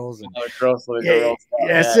girls. And, curls for the girls.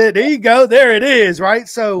 That's it. There you go. There it is, right?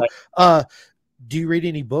 So, do you read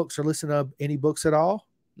any books or listen to any books at all?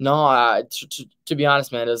 No, to be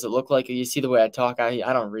honest, man, does it look like you see the way I talk? I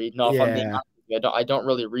don't read. No, if I'm being honest with you, I don't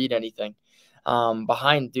really read anything.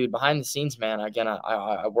 Behind the scenes, man. Again,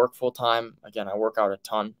 I work full time. Again, I work out a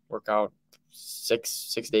ton. Work out 6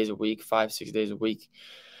 days a week, 5-6 days a week.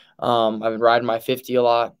 I've been riding my 50 a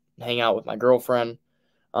lot, hang out with my girlfriend,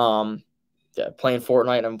 playing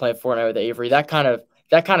Fortnite. I'm playing Fortnite with Avery. That kind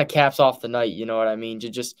of caps off the night. You know what I mean?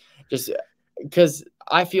 Just because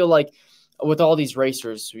I feel like, with all these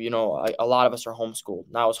racers, you know, a lot of us are homeschooled.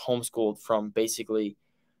 Now I was homeschooled from basically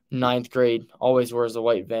 9th grade. Always wears the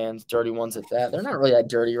white Vans, dirty ones at that. They're not really that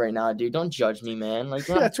dirty right now, dude. Don't judge me, man. Like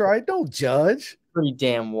that's right. Don't judge. Pretty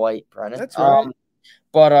damn white, Brennan. That's right.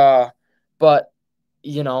 But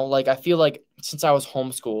you know, like I feel like since I was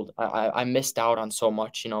homeschooled, I missed out on so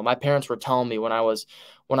much. You know, my parents were telling me when I was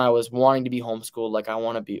wanting to be homeschooled, like I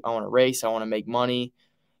want to race, I want to make money.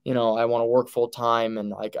 You know, I want to work full time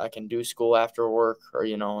and I can do school after work, or,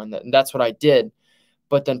 you know, and that's what I did.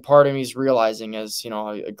 But then part of me is realizing as, you know,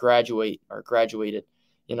 a graduated,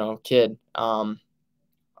 you know, kid,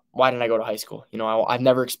 why didn't I go to high school? You know, I've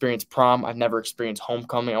never experienced prom. I've never experienced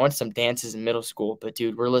homecoming. I went to some dances in middle school, but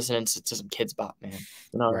dude, we're listening to some Kids Bop, man.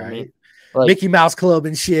 You know what I mean? Like, Mickey Mouse Club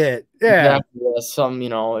and shit. Yeah. Exactly. Some, you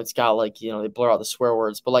know, it's got like, you know, they blur out the swear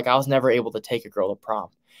words, but like I was never able to take a girl to prom.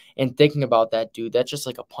 And thinking about that, dude, that's just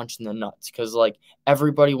like a punch in the nuts because, like,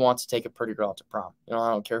 everybody wants to take a pretty girl out to prom. You know, I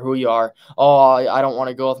don't care who you are. Oh, I don't want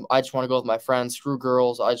to go. I just want to go with my friends. Screw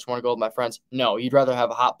girls. I just want to go with my friends. No, you'd rather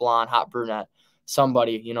have a hot blonde, hot brunette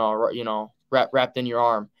somebody, wrapped in your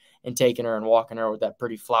arm and taking her and walking her with that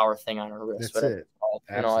pretty flower thing on her wrist. That's it.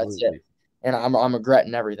 That's it. And I'm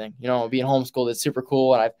regretting everything. Being homeschooled is super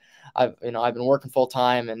cool, and I've been working full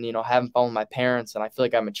time and having fun with my parents, and I feel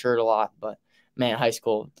like I matured a lot. But man, high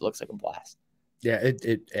school looks like a blast. Yeah,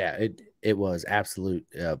 it was absolute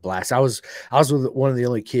blast. I was with one of the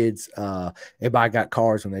only kids. Everybody got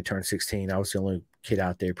cars when they turned 16. I was the only kid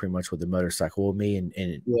out there pretty much with a motorcycle. Well, me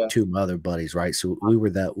and two of my other buddies, right? So we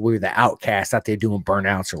were the outcasts out there doing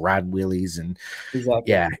burnouts and riding wheelies and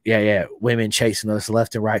women chasing us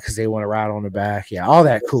left and right because they want to ride on the back. Yeah, all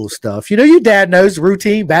that cool stuff. Your dad knows the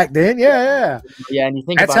routine back then. Yeah. And you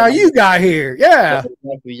think that's how you got here. Yeah.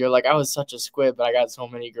 Exactly. You're like, I was such a squid, but I got so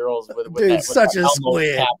many girls with such a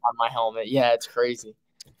squid cap on my helmet. Yeah, it's crazy.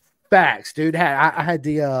 Facts, dude. I had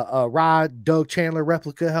the Rod Doug Chandler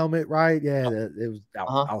replica helmet, right? Yeah,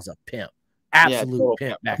 I was a pimp, absolute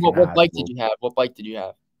pimp. What bike did you have? What bike did you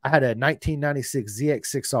have? I had a 1996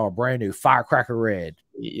 ZX6R, brand new, firecracker red.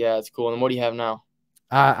 Yeah, it's cool. And what do you have now?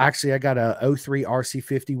 Actually, I got a 03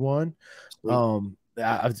 RC51.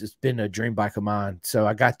 I've just been a dream bike of mine. So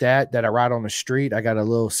I got that I ride on the street. I got a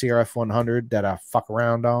little CRF 100 that I fuck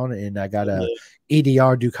around on, and I got a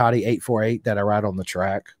EDR Ducati 848 that I ride on the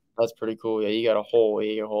track. That's pretty cool. Yeah, you got a whole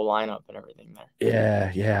lineup and everything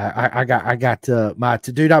Yeah. there. I got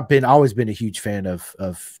dude. I've always been a huge fan of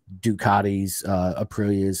Ducatis,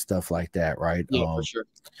 Aprilias, stuff like that, right? Yeah, for sure.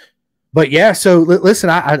 But yeah, so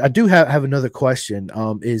listen, I do have another question.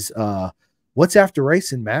 Is what's after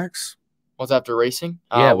racing, Max? What's after racing?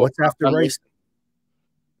 Yeah, what's after racing?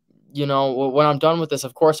 When I'm done with this,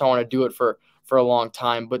 of course I want to do it for a long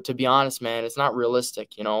time. But to be honest, man, it's not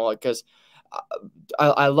realistic. Because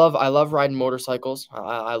I love riding motorcycles.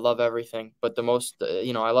 I love everything, but the most,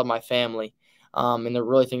 I love my family. And the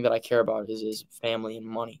really thing that I care about is family and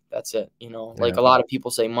money. That's it. Like a lot of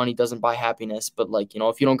people say money doesn't buy happiness, but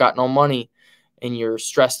if you don't got no money and you're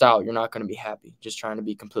stressed out, you're not going to be happy. Just trying to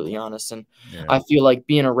be completely honest. And I feel like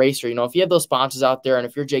being a racer, if you have those sponsors out there, and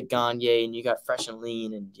if you're Jake Gagne and you got Fresh and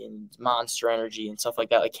Lean and Monster Energy and stuff like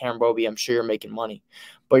that, like Cameron Bobby, I'm sure you're making money,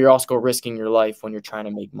 but you're also risking your life when you're trying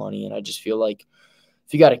to make money. And I just feel like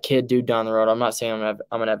if you got a kid, dude, down the road, I'm not saying I'm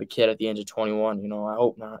going to have a kid at the age of 21, I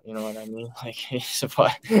hope not, you know what I mean?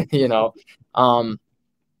 But,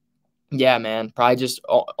 yeah, man, probably just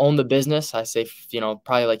own the business. I say,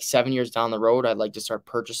 probably like 7 years down the road, I'd like to start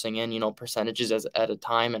purchasing in, percentages at a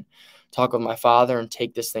time and talk with my father and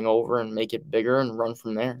take this thing over and make it bigger and run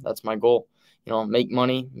from there. That's my goal. Make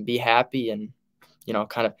money, be happy, and,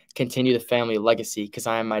 kind of continue the family legacy because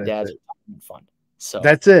I am my dad's retirement fund. So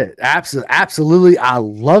that's it. Absolutely. I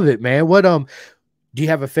love it, man. What, do you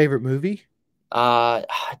have a favorite movie?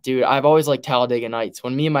 Dude, I've always liked Talladega Nights.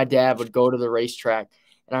 When me and my dad would go to the racetrack,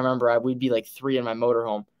 and I remember we'd be like 3 in my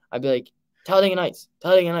motorhome. I'd be like, Talladega Nights.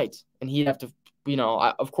 And he'd have to,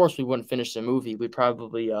 of course we wouldn't finish the movie. We'd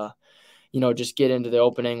probably, just get into the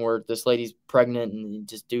opening where this lady's pregnant and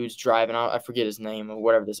this dude's driving out. I forget his name or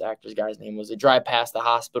whatever this actor's guy's name was. They drive past the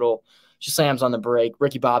hospital. She slams on the brake.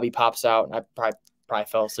 Ricky Bobby pops out, and I probably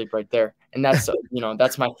fell asleep right there. And that's,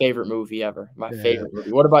 that's my favorite movie ever. My favorite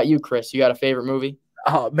movie. What about you, Chris? You got a favorite movie?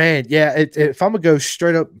 Oh man, yeah. If I'm gonna go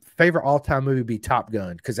straight up, favorite all-time movie would be Top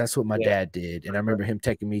Gun, because that's what my dad did, and I remember him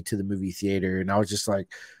taking me to the movie theater, and I was just like,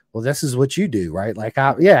 "Well, this is what you do, right?" Like,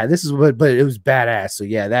 this is what. But it was badass. So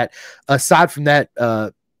yeah, that. Aside from that,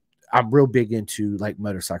 I'm real big into like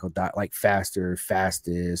motorcycle, like faster,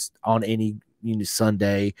 fastest on any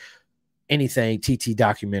Sunday, anything TT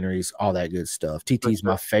documentaries, all that good stuff. TT's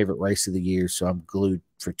my favorite race of the year, so I'm glued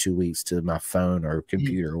for 2 weeks to my phone or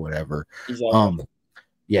computer or whatever. Exactly.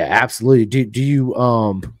 Yeah, absolutely. Do you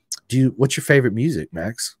what's your favorite music,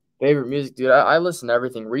 Max? Favorite music, dude. I listen to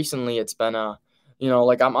everything. Recently it's been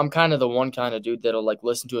like I'm kind of the one kind of dude that'll like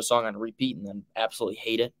listen to a song on repeat and then absolutely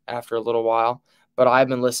hate it after a little while. But I've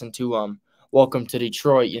been listening to Welcome to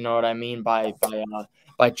Detroit, you know what I mean, by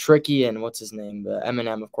Tricky and what's his name?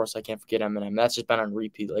 Eminem, of course. I can't forget Eminem. That's just been on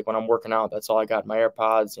repeat. Like when I'm working out, that's all I got. My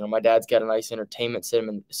AirPods. My dad's got a nice entertainment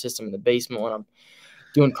system in the basement when I'm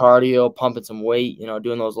doing cardio, pumping some weight,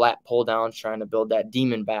 doing those lat pull downs, trying to build that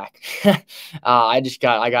demon back. I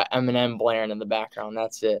got Eminem blaring in the background.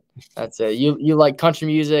 That's it. You like country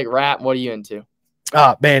music, rap? What are you into?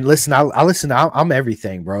 Man, listen, I listen. I'm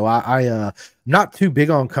everything, bro. I'm not too big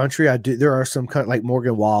on country. There are some like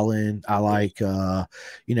Morgan Wallen. I like,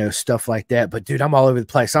 stuff like that. But dude, I'm all over the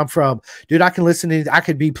place. I can listen to. I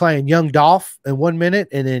could be playing Young Dolph in 1 minute,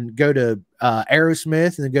 and then go to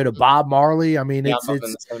Aerosmith, and then go to Bob Marley. I mean, it's in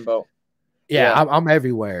the same boat. Yeah, I'm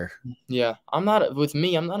everywhere. Yeah, I'm not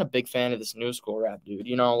a big fan of this new school rap, dude.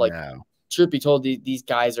 truth be told, these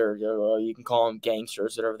guys are, you can call them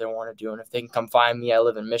gangsters, whatever they want to do. And if they can come find me, I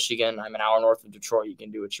live in Michigan. I'm an hour north of Detroit. You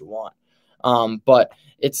can do what you want. But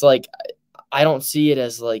it's like, I don't see it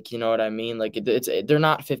as like, you know what I mean? Like they're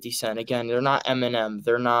not 50 Cent. Again, they're not Eminem.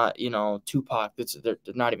 They're not, you know, Tupac. They're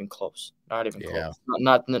not even close. Not even close.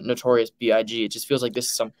 Not Notorious B.I.G. It just feels like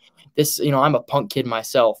this, you know, I'm a punk kid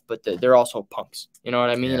myself, but they're also punks. You know what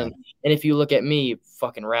I mean? And if you look at me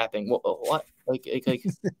fucking rapping, what? Like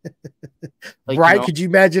right? You know, could you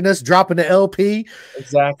imagine us dropping the LP?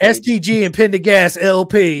 Exactly. STG and Pendergast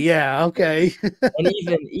LP. Yeah, okay. And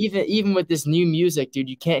even with this new music, dude,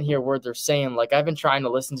 you can't hear what they're saying. Like I've been trying to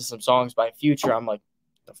listen to some songs by Future. I'm like,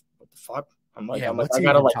 what the fuck? I'm like, what's I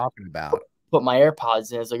gotta like talking about? Put my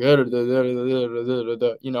AirPods in. It's like,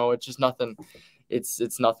 you know, it's just nothing.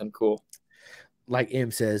 It's nothing cool. Like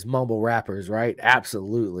M says, mumble rappers, right?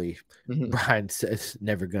 Absolutely. Brian says,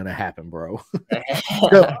 never gonna happen, bro.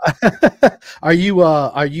 So, are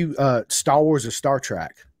you Star Wars or Star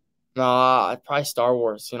Trek? Probably Star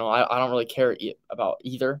Wars. You know, I don't really care about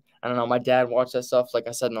either. I don't know. My dad watched that stuff, like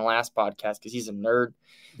I said in the last podcast, because he's a nerd.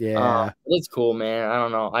 Yeah, it's cool, man. I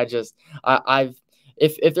don't know.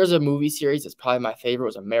 If there's a movie series that's probably my favorite,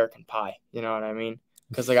 was American Pie. You know what I mean?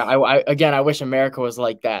 Because like I wish America was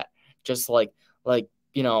like that. Just like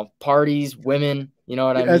you know, parties, women. You know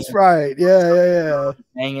what I mean? That's right. Yeah.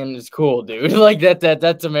 Hanging is cool, dude. Like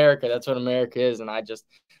that's America. That's what America is, and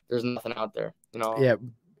there's nothing out there. You know? Yeah.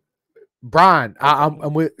 Brian,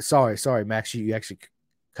 I'm with. Sorry, Max. You actually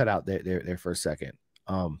cut out there for a second.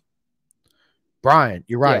 Brian,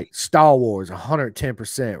 you're right. Yeah. Star Wars,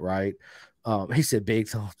 110%, right? He said big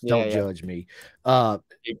thumbs. Don't judge me.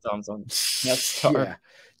 Big thumbs on. Yeah.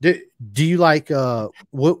 Do you like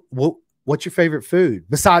what's your favorite food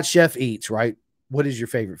besides Chef Eats? Right. What is your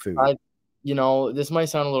favorite food? You know, this might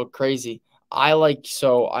sound a little crazy. I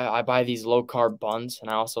buy these low carb buns, and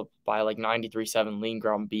I also buy like 93.7 lean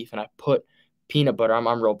ground beef, and I put peanut butter.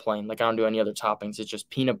 I'm real plain. Like I don't do any other toppings. It's just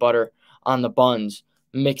peanut butter on the buns,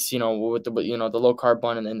 mix, you know, with the low carb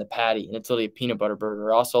bun and then the patty, and it's literally a peanut butter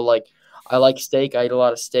burger. Also, I like steak. I eat a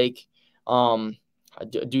lot of steak. I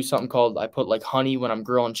do something called, I put like honey when I'm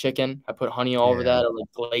grilling chicken. I put honey all over that. It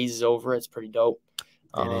like glazes over. It's pretty dope.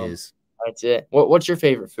 It is. That's it. What's your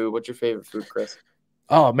favorite food? What's your favorite food, Chris?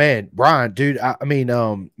 Oh man, Brian, dude. I mean,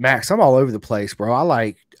 Max, I'm all over the place, bro. I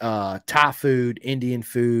like Thai food, Indian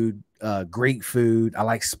food, Greek food. I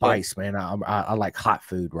like spice, man. I like hot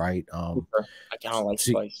food, right? I kind of like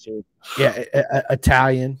spice too. Yeah,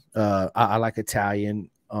 Italian. I like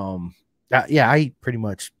Italian. I eat pretty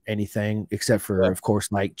much anything except for, of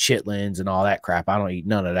course, like chitlins and all that crap. I don't eat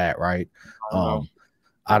none of that, right?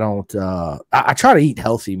 I don't. I try to eat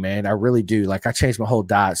healthy, man. I really do. Like I changed my whole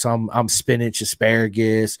diet, so I'm spinach,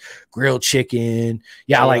 asparagus, grilled chicken.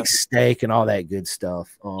 I like steak and all that good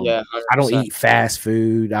stuff. 100%. I don't eat fast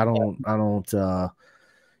food. I don't.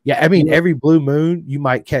 I mean, every blue moon you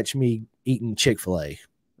might catch me eating Chick-fil-A.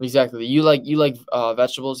 Exactly. You like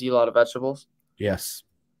vegetables? You eat a lot of vegetables? Yes.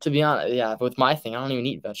 To be honest, with my thing, I don't even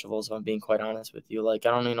eat vegetables, if I'm being quite honest with you. Like, I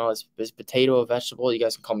don't even know, is potato a vegetable? You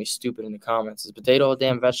guys can call me stupid in the comments. Is potato a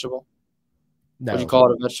damn vegetable? No. Would you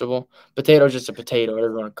call it a vegetable? Potato is just a potato,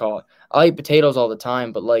 whatever you want to call it. I eat potatoes all the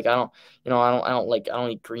time, but like I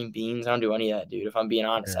don't eat green beans. I don't do any of that, dude. If I'm being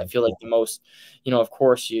honest, I feel like the most, of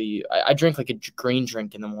course I drink like a green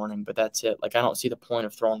drink in the morning, but that's it. Like I don't see the point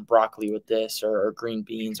of throwing broccoli with this or green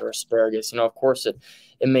beans or asparagus. Of course it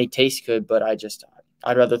may taste good, but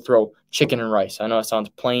I'd rather throw chicken and rice. I know it sounds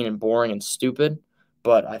plain and boring and stupid,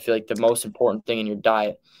 but I feel like the most important thing in your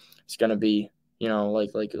diet is going to be,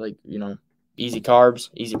 easy carbs,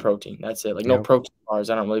 easy protein. That's it. Like no protein bars.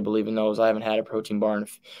 I don't really believe in those. I haven't had a protein bar in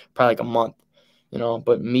probably like a month,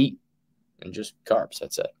 but meat and just carbs.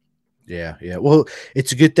 That's it. Yeah. Well,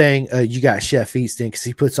 it's a good thing you got Chef Eats then, because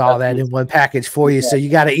he puts all that in one package for you, so you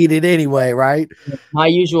got to eat it anyway, right? My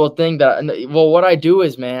usual thing what I do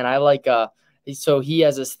is, man, I like so he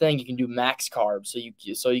has this thing you can do max carbs,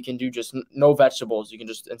 so you can do just no vegetables. You can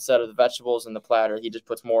just, instead of the vegetables in the platter, he just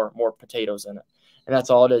puts more potatoes in it, and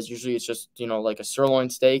that's all it is. Usually it's just like a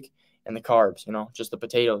sirloin steak and the carbs, just the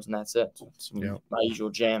potatoes, and that's it. It's my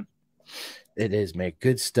usual jam. It is, man.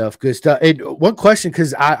 Good stuff. And one question,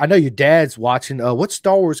 because I know your dad's watching. What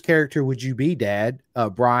Star Wars character would you be, Dad?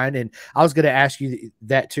 Brian? And I was going to ask you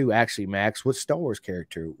that too, actually, Max. What Star Wars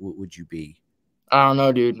character would you be? I don't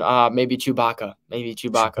know, dude. Maybe Chewbacca.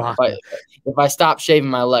 If I stop shaving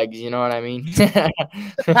my legs, you know what I mean?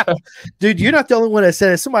 Dude, you're not the only one that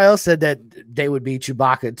said it. Somebody else said that they would be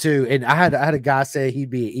Chewbacca too. And I had a guy say he'd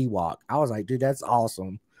be an Ewok. I was like, dude, that's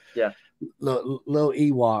awesome. Yeah. Little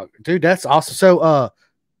Ewok. Dude, that's awesome. So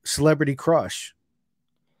celebrity crush?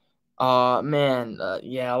 Man,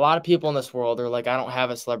 yeah, a lot of people in this world are like, I don't have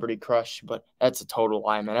a celebrity crush, but that's a total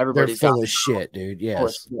lie, man. Everybody's They're full of shit, dude.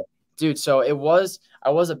 Yes. Dude, so I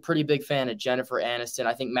was a pretty big fan of Jennifer Aniston.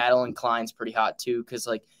 I think Madeline Klein's pretty hot too, because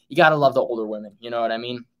like you gotta love the older women, you know what I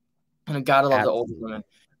mean? And I gotta love the older women.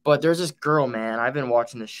 But there's this girl, man. I've been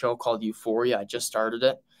watching this show called Euphoria. I just started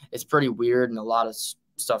it. It's pretty weird, and a lot of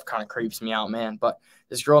stuff kind of creeps me out, man. But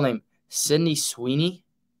this girl named Sydney Sweeney.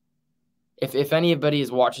 If anybody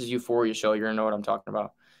watches Euphoria show, you're gonna know what I'm talking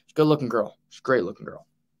about. She's a good looking girl. She's a great looking girl.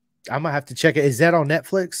 I'm gonna have to check it. Is that on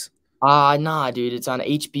Netflix? Nah, dude. It's on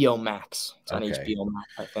HBO Max. It's on HBO Max,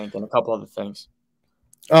 I think, and a couple other things.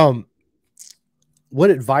 What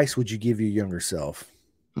advice would you give your younger self?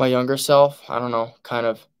 My younger self, I don't know, kind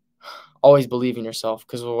of always believe in yourself,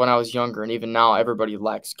 because when I was younger and even now, everybody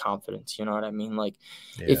lacks confidence. You know what I mean? Like,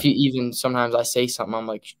 if you even sometimes I say something, I'm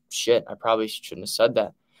like, shit, I probably shouldn't have said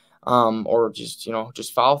that. Or just,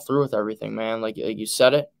 just follow through with everything, man. Like you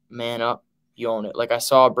said it, man up, you own it. Like I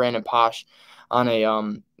saw Brandon Posh on a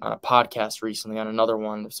podcast recently, on another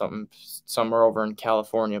one, somewhere over in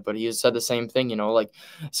California, but he has said the same thing, like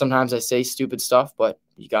sometimes I say stupid stuff, but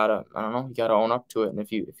you gotta own up to it. And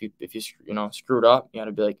if you screwed up, you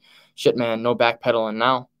gotta be like, shit, man, no backpedaling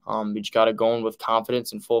now. You just gotta go in with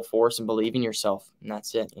confidence and full force and believe in yourself. And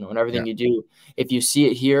that's it. And everything you do, if you see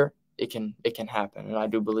it here, it can happen. And I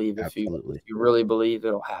do believe if you really believe,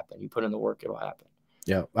 it'll happen. You put in the work, it'll happen.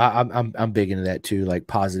 Yeah. I'm big into that too. Like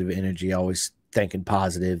positive energy, always thinking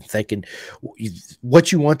positive, thinking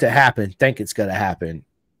what you want to happen, think it's going to happen,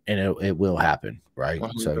 and it will happen. Right.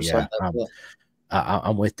 So yeah,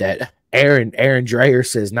 I'm with that. Aaron Dreyer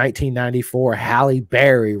says 1994 Halle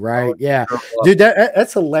Berry, right? Yeah, dude,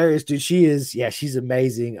 that's hilarious, dude. She's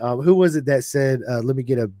amazing. Who was it that said, let me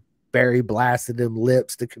get a Barry blasted them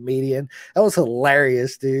lips, the comedian? That was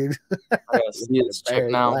hilarious, dude. Barry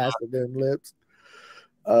blasted them lips.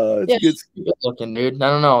 It's good looking, dude. I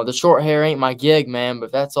don't know. The short hair ain't my gig, man,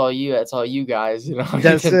 but that's all you guys,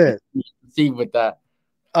 That's it. See with that.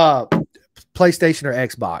 PlayStation or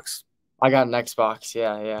Xbox? I got an Xbox.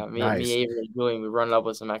 Yeah. Me, Avery, and Julian, we run up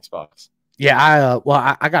with some Xbox. Yeah,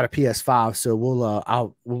 I got a PS5, so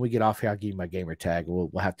we'll when we get off here, I'll give you my gamer tag. We'll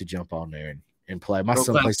have to jump on there and play. My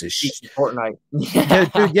son plays this shit. Fortnite.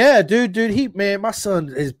 Dude, my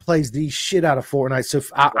son plays the shit out of Fortnite. So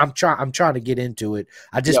I'm trying to get into it.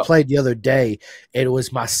 I just played the other day. And it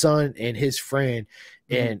was my son and his friend,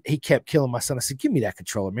 and he kept killing my son. I said, give me that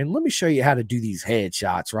controller, man. Let me show you how to do these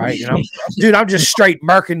headshots, right? And I'm just straight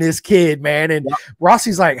murking this kid, man. And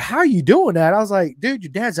Rossi's like, how are you doing that? I was like, dude,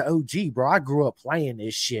 your dad's an OG, bro. I grew up playing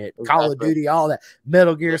this shit. Call of Duty, all that.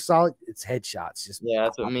 Metal Gear Solid, it's headshots.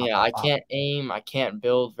 That's what me. I can't aim. I can't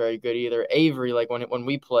build very good either. Avery, like when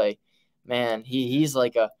we play, man, he's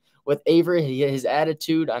like with Avery, his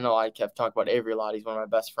attitude. I know I kept talking about Avery a lot. He's one of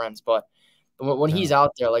my best friends, but when he's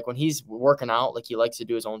out there, like when he's working out, like he likes to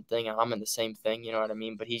do his own thing, and I'm in the same thing, you know what I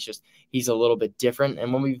mean? But he's a little bit different.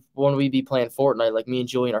 And when we be playing Fortnite, like me and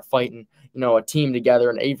Julian are fighting, a team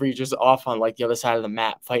together, and Avery's just off on like the other side of the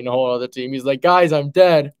map fighting a whole other team. He's like, guys, I'm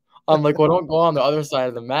dead. I'm like, well, don't go on the other side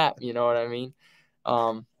of the map, you know what I mean?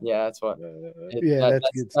 That's what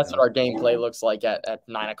that's what our gameplay looks like at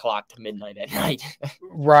 9 o'clock to midnight at night.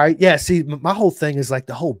 Right. Yeah. See, my whole thing is like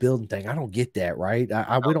the whole building thing. I don't get that. Right.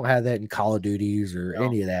 We don't have that in Call of Duties or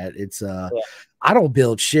any of that. It's I don't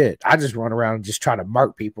build shit. I just run around and just try to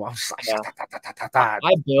mark people. I'm just like, I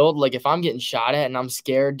build, like if I'm getting shot at and I'm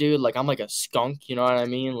scared, dude, like I'm like a skunk, you know what I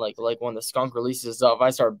mean? Like when the skunk releases stuff,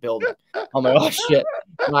 I start building. I'm like, oh shit.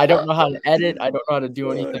 And I don't know how to edit. I don't know how to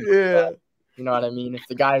do anything. Yeah. You know what I mean? If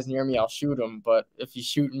the guy's near me, I'll shoot him. But if he's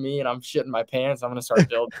shooting me and I'm shitting my pants, I'm going to start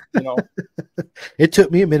building, It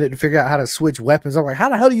took me a minute to figure out how to switch weapons. I'm like, how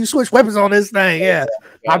the hell do you switch weapons on this thing? Yeah.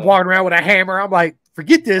 I'm walking around with a hammer. I'm like,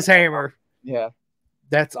 forget this hammer. Yeah.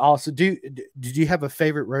 That's awesome. Did you have a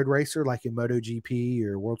favorite road racer like in MotoGP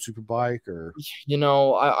or World Superbike or?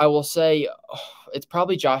 I will say it's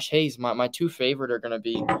probably Josh Hayes. My two favorite are going to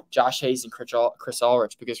be Josh Hayes and Chris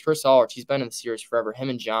Ulrich, because Chris Ulrich, he's been in the series forever. Him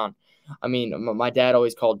and John. I mean, my dad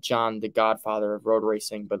always called John the godfather of road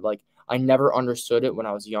racing, but like I never understood it when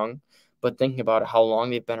I was young. But thinking about it, how long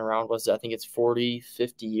they've been around, I think it's 40,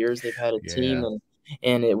 50 years they've had a team.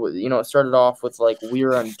 And it was, it started off with like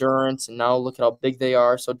Weir Endurance, and now look at how big they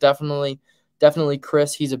are. So definitely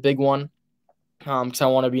Chris, he's a big one. Because I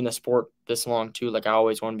want to be in the sport this long too. Like I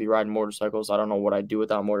always want to be riding motorcycles. I don't know what I'd do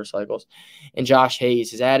without motorcycles. And Josh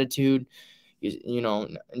Hayes, his attitude, he's, you know,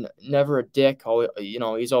 never a dick. Always, you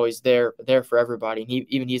know, he's always there for everybody.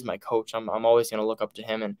 And he's my coach. I'm always going to look up to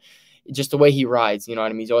him, and just the way he rides, you know what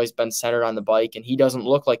I mean? He's always been centered on the bike, and he doesn't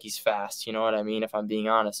look like he's fast. You know what I mean? If I'm being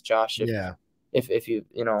honest, Josh, if you,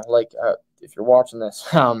 you know, like, if you're watching this,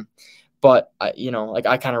 but I, you know, like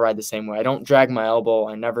I kind of ride the same way. I don't drag my elbow.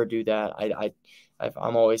 I never do that.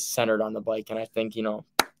 I'm always centered on the bike. And I think, you know,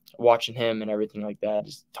 watching him and everything like that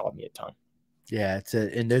just taught me a ton. Yeah.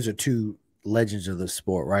 And those are two legends of the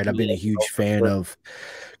sport, right? I've been a huge fan of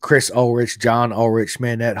Chris Ulrich, John Ulrich,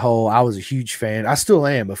 man. I was a huge fan. I still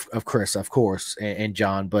am of Chris, of course, and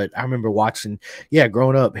John. But I remember watching,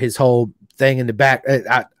 growing up, his whole thing in the back.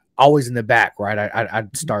 Always in the back, right?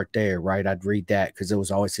 I'd start there, right? I'd read that because it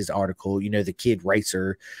was always his article. You know, the kid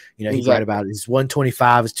racer. You know, he'd write about his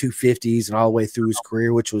 125, his 250s, and all the way through his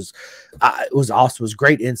career, which was it was awesome. It was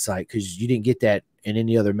great insight because you didn't get that in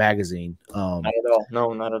any other magazine. Not at all.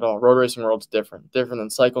 No, not at all. Road Racing World's different than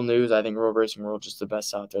Cycle News. I think Road Racing World's just the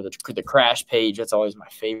best out there. The Crash page, that's always my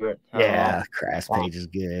favorite. Yeah, Crash page is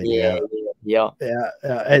good. Yeah.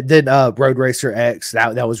 And then Road Racer X,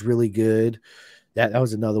 that was really good. That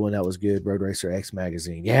was another one that was good. Road Racer X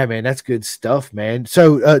magazine. Yeah, man, that's good stuff, man.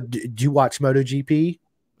 So, do you watch MotoGP?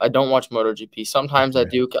 I don't watch MotoGP. Sometimes I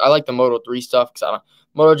do. I like the Moto3 stuff because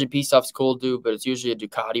MotoGP stuff's cool, dude, but it's usually a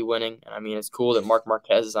Ducati winning. And I mean, it's cool that Marc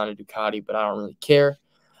Marquez is on a Ducati, but I don't really care.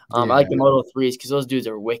 I like the Moto3s because those dudes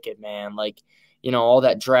are wicked, man. Like, you know, all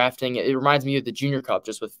that drafting. It reminds me of the Junior Cup,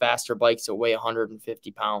 just with faster bikes that weigh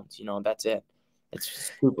 150 pounds. You know, that's it.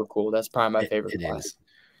 It's super cool. That's probably my favorite class.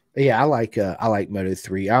 Yeah, I like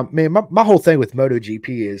Moto3. Man, my whole thing with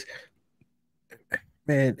MotoGP is,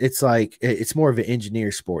 man, it's like it's more of an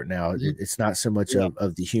engineer sport now. It's not so much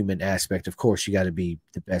of the human aspect. Of course, you got to be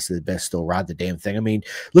the best of the best, still ride the damn thing. I mean,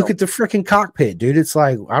 look at the freaking cockpit, dude. It's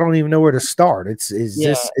like I don't even know where to start. Is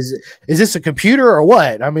this a computer or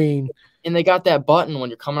what? I mean, and they got that button when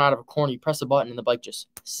you're coming out of a corner. You press a button and the bike just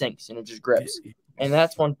sinks and it just grips. And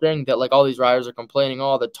that's one thing that like all these riders are complaining.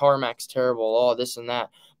 Oh, the tarmac's terrible. Oh, this and that.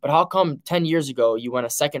 But how come 10 years ago you went a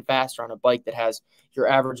second faster on a bike that has your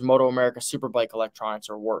average Moto America Superbike electronics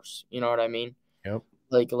or worse? You know what I mean? Yep.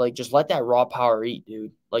 Like just let that raw power eat,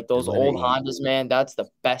 dude. Like those old Hondas, man, that's the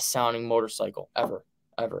best sounding motorcycle ever.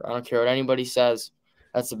 I don't care what anybody says.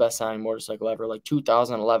 That's the best sounding motorcycle ever. Like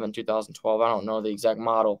 2011, 2012. I don't know the exact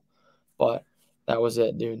model, but that was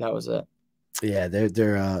it, dude. That was it. Yeah, they're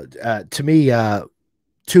to me,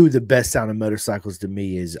 two of the best sounding motorcycles to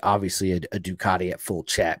me is obviously a Ducati at full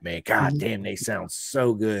chat, man. God damn, they sound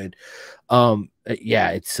so good. Yeah,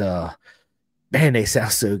 it's man, they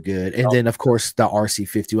sound so good. And then of course the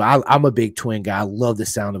RC50. I'm a big twin guy. I love the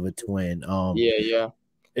sound of a twin. The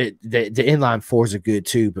inline fours are good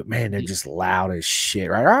too, but man, they're just loud as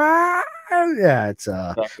shit, right? Yeah, it's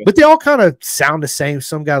but they all kind of sound the same.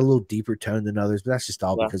 Some got a little deeper tone than others, but that's just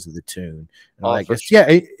all because of the tune. And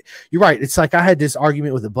you're right. It's like I had this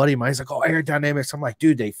argument with a buddy of mine. He's like, "Oh, aerodynamics." I'm like,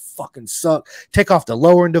 "Dude, they fucking suck. Take off the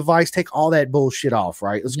lowering device. Take all that bullshit off.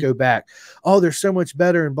 Right? Let's go back. Oh, they're so much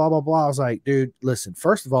better and blah blah blah." I was like, "Dude, listen.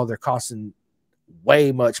 First of all, they're costing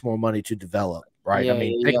way much more money to develop." Right. I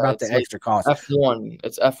mean, think about the extra cost. F1,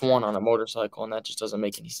 it's F1 on a motorcycle, and that just doesn't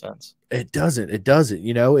make any sense. It doesn't,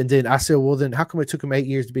 you know. And then I said, well, then how come it took him 8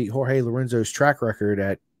 years to beat Jorge Lorenzo's track record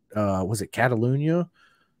at was it Catalunya?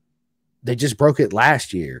 They just broke it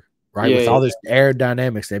last year, right? With all this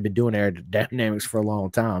aerodynamics. They've been doing aerodynamics for a long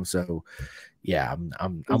time. So yeah,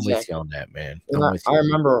 I'm with you on that, man. I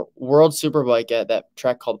remember World Superbike at that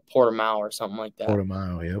track called Portimao or something like that.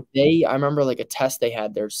 Portimao, yep. I remember like a test they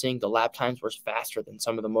had there, seeing the lap times were faster than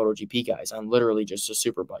some of the MotoGP guys on literally just a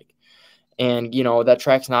Superbike. And you know that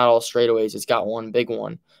track's not all straightaways; it's got one big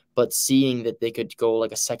one. But seeing that they could go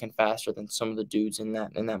like a second faster than some of the dudes in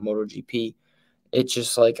that MotoGP, it's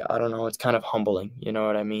just like, I don't know, it's kind of humbling, you know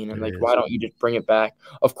what I mean? And like, why don't you just bring it back?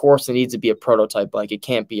 Of course, it needs to be a prototype bike. It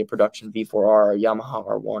can't be a production V4R or Yamaha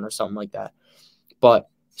R1 or something like that. But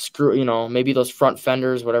screw, you know, maybe those front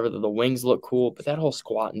fenders, whatever, the wings look cool, but that whole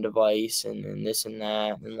squatting device and this and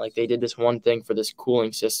that. And like they did this one thing for this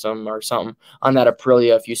cooling system or something on that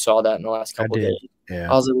Aprilia, if you saw that in the last couple of days. Yeah.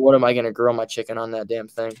 I was like, what am I going to grill my chicken on that damn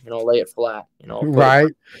thing? You know, lay it flat, you know. Right.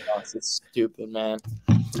 It's stupid, man.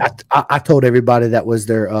 I told everybody that was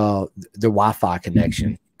their Wi-Fi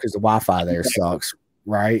connection because the Wi-Fi there sucks,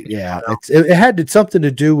 right? Yeah, it had something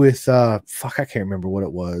to do with I can't remember what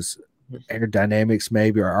it was, aerodynamics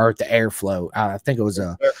maybe or the airflow. I think it was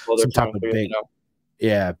some type of big,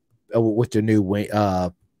 with the new wing,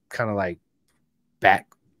 kind of like back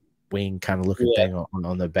wing kind of looking thing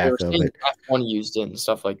on the back of it. F1 used it and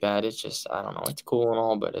stuff like that. It's just, I don't know, it's cool and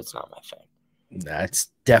all, but it's not my thing. That's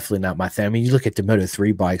definitely not my thing. I mean, you look at the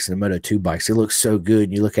Moto3 bikes and the Moto2 bikes, they look so good.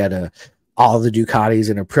 And you look at all the Ducatis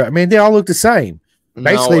and I mean, they all look the same.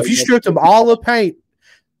 Basically, if you strip them all of paint,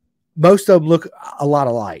 most of them look a lot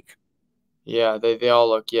alike. Yeah, they all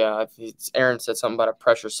look. Yeah, Aaron said something about a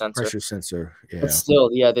pressure sensor. Pressure sensor. Yeah. But still,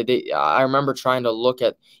 yeah, I remember trying to look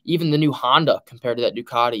at even the new Honda compared to that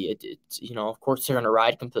Ducati. You know, of course they're gonna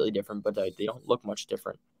ride completely different, but they don't look much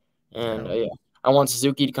different. And yeah, I want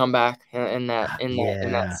Suzuki to come back in that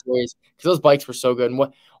series because those bikes were so good. And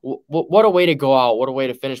what a way to go out! What a way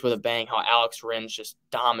to finish with a bang! How Alex Rins just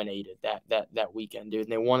dominated that weekend, dude.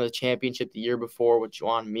 And they won the championship the year before with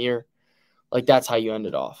Joan Mir. Like that's how you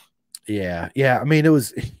ended off. Yeah. I mean, it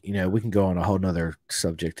was, you know, we can go on a whole nother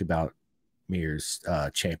subject about Mir's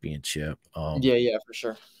championship. Yeah, for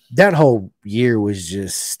sure. That whole year was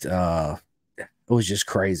just it was just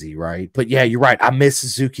crazy, right? But yeah, you're right. I miss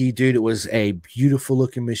Suzuki, dude. It was a beautiful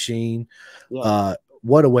looking machine. Yeah.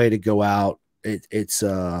 What a way to go out. It's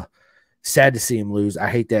sad to see him lose. I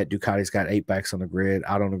hate that Ducati's got 8 bikes on the grid.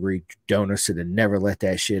 I don't agree. Donor should have never let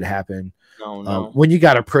that shit happen. No. When you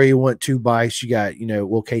got a Pro, you want 2 bikes. You got, you know,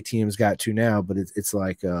 well, KTM's got 2 now, but it's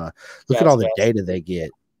like look at all the data they get.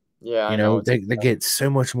 Yeah, you know, they get so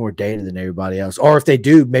much more data than everybody else. Or if they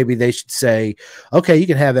do, maybe they should say, okay, you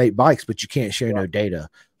can have 8 bikes, but you can't share no data.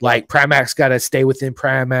 Like Primac's got to stay within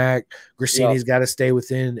Pramac, Grassini's got to stay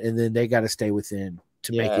within, and then they got to stay within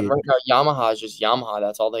to make it. Right now, Yamaha is just Yamaha.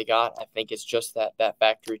 That's all they got. I think it's just that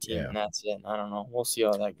factory team, and that's it. I don't know. We'll see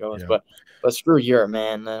how that goes. But screw Europe,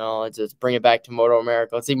 man. You know, let's just bring it back to Moto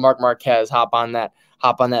America. Let's see Marc Marquez hop on that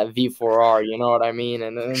V4R. You know what I mean,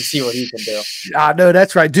 and see what he can do. I know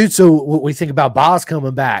that's right, dude. So what we think about Boz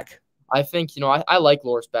coming back? I think, you know, I like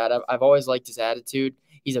Loris Bad. I've always liked his attitude.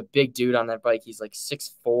 He's a big dude on that bike. He's like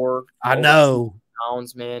 6'4". I know.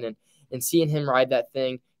 Pounds, man, and seeing him ride that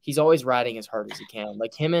thing. He's always riding as hard as he can.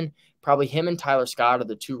 Like him and Tyler Scott are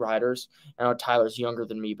the 2 riders. I know Tyler's younger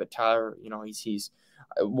than me, but Tyler, you know, he's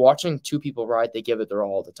watching 2 people ride. They give it their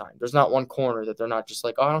all the time. There's not one corner that they're not just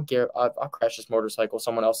like, oh, I don't care. I'll crash this motorcycle.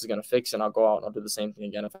 Someone else is going to fix it. And I'll go out and I'll do the same thing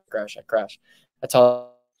again. If I crash, I crash. That's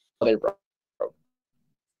how they rode.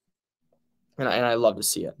 And I love to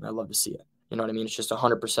see it. You know what I mean? It's just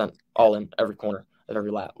 100% all in every corner of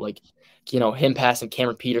every lap. Like, you know, him passing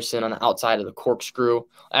Cameron Peterson on the outside of the corkscrew.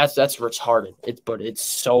 That's retarded. It's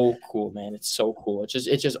so cool, man. It's so cool. It's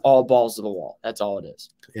just all balls to the wall. That's all it is.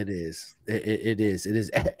 It is. It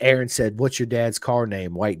is. Aaron said, "What's your dad's car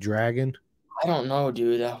name? White Dragon?" I don't know,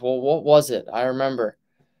 dude. Well, what was it? I remember.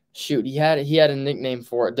 Shoot, he had a nickname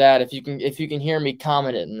for it. Dad, if you can hear me,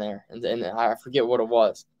 comment it in there, and I forget what it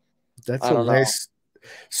was. That's hilarious.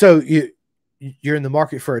 So you're in the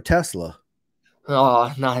market for a Tesla?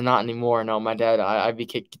 Oh, not anymore. No, my dad, I'd be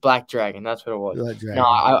kicked. Black Dragon, that's what it was. No,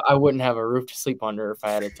 I wouldn't have a roof to sleep under if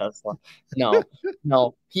I had a Tesla.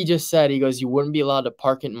 No. He just said, he goes, you wouldn't be allowed to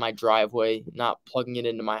park it in my driveway, not plugging it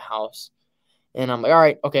into my house. And I'm like, all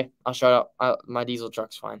right, okay, I'll shut up. My diesel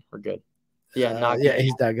truck's fine. We're good. Yeah,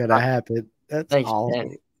 he's not gonna happen. That's awesome.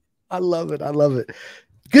 Man. I love it.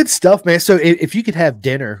 Good stuff, man. So if you could have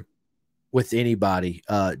dinner with anybody,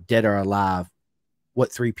 dead or alive,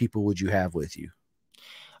 what 3 people would you have with you?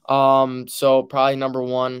 So probably number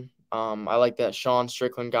 1, I like that Sean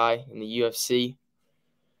Strickland guy in the UFC.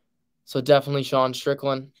 So definitely Sean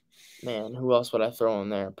Strickland. Man, who else would I throw in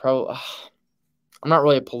there? I'm not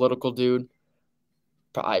really a political dude.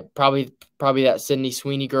 Probably that Sydney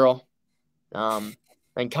Sweeney girl. And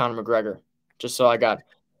Conor McGregor. Just so I got,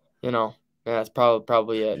 you know, that's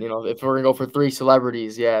probably it. You know, if we're gonna go for 3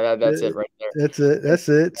 celebrities, that's it right there. That's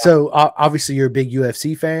it. Yeah. So obviously you're a big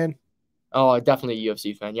UFC fan. Oh, definitely a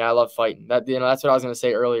UFC fan. Yeah, I love fighting. That's what I was gonna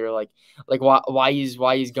say earlier. Like why use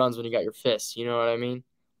guns when you got your fists? You know what I mean?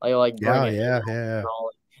 Yeah.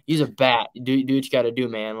 Use a bat. Do what you got to do,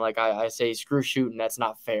 man. Like I say, screw shooting. That's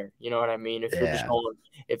not fair. You know what I mean? If you're just going,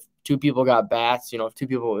 if 2 people got bats, you know, if 2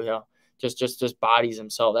 people, you know, just bodies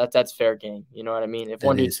themselves, that's fair game. You know what I mean? If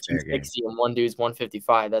one dude's 260 and one dude's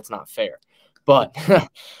 155, that's not fair. But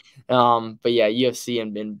but yeah, UFC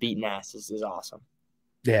and beating asses is awesome.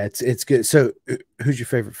 Yeah, it's good. So who's your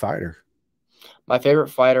favorite fighter? My favorite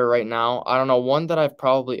fighter right now, I don't know, one that I've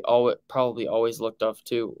probably always looked up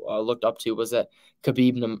to was that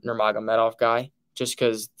Khabib Nurmagomedov guy. Just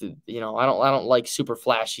because, you know, I don't like super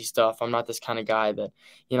flashy stuff. I'm not this kind of guy that,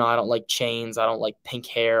 you know, I don't like chains. I don't like pink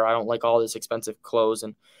hair. I don't like all this expensive clothes.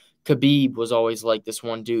 And Khabib was always like this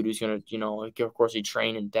one dude who's going to, you know, of course he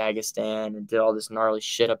trained in Dagestan and did all this gnarly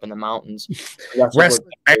shit up in the mountains. Wrestling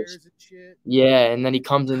bears and shit. Yeah, and then he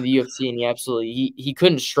comes in the UFC and he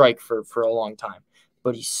couldn't strike for a long time,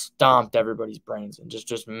 but he stomped everybody's brains and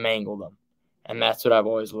just mangled them. And that's what I've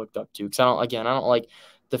always looked up to. Because I don't like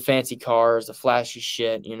the fancy cars, the flashy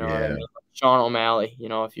shit. You know what I mean? Sean O'Malley. You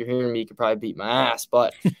know, if you're hearing me, you could probably beat my ass.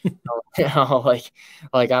 But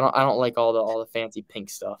like I don't like all the fancy pink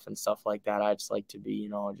stuff and stuff like that. I just like to be,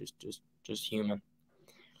 just human.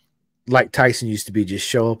 Like Tyson used to be, just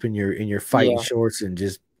show up in your fighting shorts and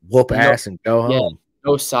just whoop ass and go home.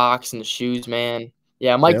 No socks and the shoes, man.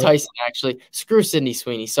 Yeah, Mike Tyson actually. Screw Sydney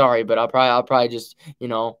Sweeney. Sorry, but I'll probably just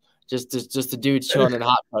just a dude chilling in the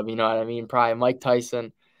hot tub. You know what I mean? Probably Mike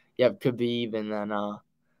Tyson. Yeah, Khabib, and then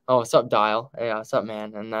what's up, Dial? Yeah, what's up,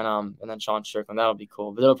 man? And then Sean Strickland. That'll be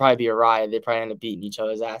cool. But it'll probably be a riot. They probably end up beating each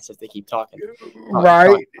other's ass if they keep talking.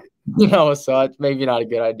 Right. So it's maybe not a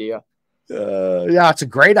good idea. Yeah, it's a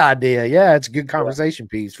great idea. Yeah, it's a good conversation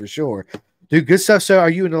piece for sure. Dude, good stuff. So are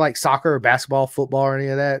you into like soccer or basketball, football, or any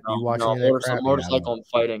of that? No, you watch any of that motorcycle and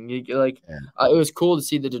fighting. It was cool to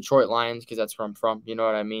see the Detroit Lions because that's where I'm from. You know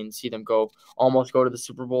what I mean? See them almost go to the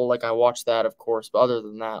Super Bowl. Like I watched that, of course. But other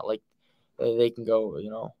than that, like they can go.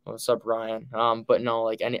 What's up, Ryan? But no,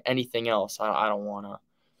 like anything else, I don't want to.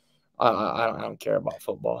 I don't care about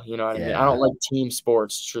football. You know what I mean? I don't like team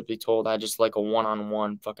sports, truth be told. I just like a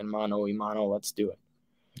one-on-one fucking mano-a-mano. Let's do it.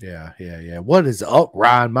 Yeah. What is up,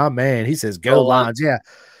 Ryan, my man? He says, go Lions. Yeah.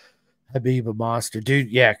 Khabib a monster. Dude,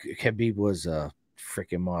 yeah, Khabib was a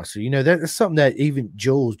freaking monster. That's something that even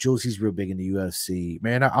Jules, he's real big in the UFC.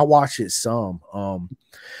 Man, I watch it some.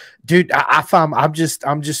 Dude, I find I'm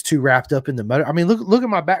just too wrapped up in the motor. I mean, look at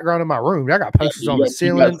my background in my room. I got posters on the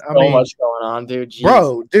ceiling. So much going on, dude. Jeez.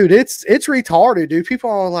 Bro, dude, it's retarded, dude. People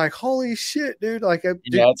are like, holy shit, dude. Like, dude,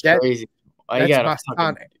 that's crazy. That's my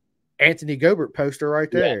son. Anthony Gobert poster right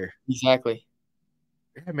there. Yeah, exactly.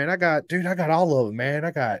 Yeah, man, I got all of them, man.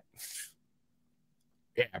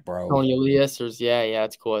 Bro. Tony Elias,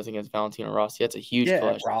 it's cool. I think it's Valentino Rossi. That's a huge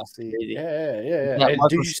collection. Rossi. Yeah.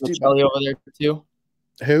 Marco Simoncelli over there too.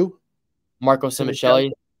 Who? Marco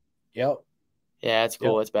Simoncelli. Yep. Yeah, it's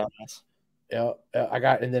cool. It's badass. Yeah, I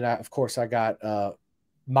got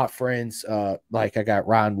my friends. Like I got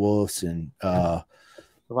Ryan Wolfs and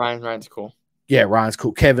Ryan's cool. Yeah, Ryan's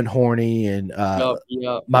cool. Kevin Horney and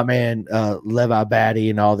my man Levi Batty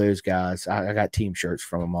and all those guys. I got team shirts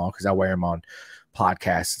from them all because I wear them on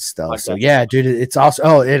podcasts and stuff. So yeah, dude, it's awesome.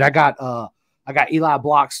 Oh, and I got Eli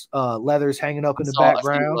Block's leathers hanging up in the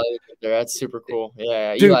background. That's super cool.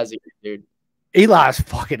 Yeah, dude, Eli's a good dude. Eli's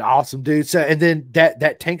fucking awesome, dude. So and then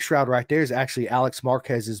that tank shroud right there is actually Alex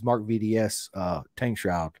Marquez's Mark VDS tank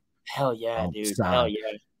shroud. Hell yeah, dude. Hell yeah.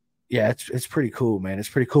 Yeah, it's pretty cool, man. It's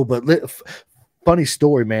pretty cool. But funny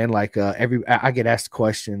story, man. Like I get asked a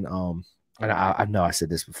question. And I know I said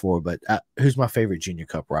this before, but who's my favorite Junior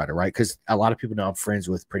Cup rider, right? Because a lot of people know I'm friends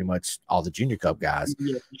with pretty much all the Junior Cup guys.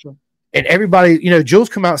 Yeah, for sure. And everybody, Jules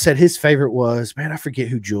come out and said his favorite was, man, I forget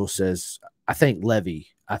who Jules says. I think Levy.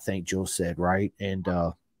 I think Jules said, right? And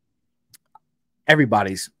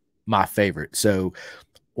everybody's my favorite. So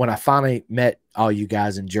when I finally met all you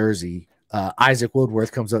guys in Jersey, Isaac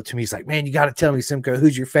Woodworth comes up to me. He's like, man, you got to tell me, Simcoe,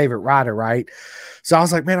 who's your favorite rider, right? So I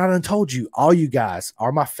was like, man, I done told you, all you guys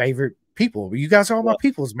are my favorite people. You guys are all my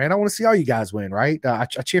peoples, man. I want to see all you guys win, right? I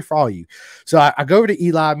cheer for all you. So I go over to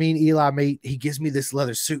Eli. Me and Eli meet. He gives me this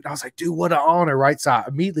leather suit. I was like, dude, what an honor, right? So I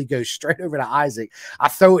immediately go straight over to Isaac. I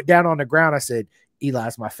throw it down on the ground. I said,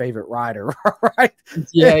 Eli's my favorite rider, right?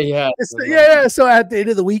 Yeah. So at the end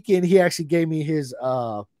of the weekend, he actually gave me his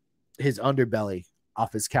underbelly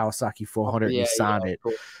off his Kawasaki 400 and signed it.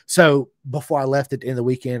 Cool. So before I left at the end of the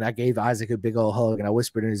weekend, I gave Isaac a big old hug and I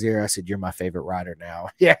whispered in his ear, I said, you're my favorite rider now.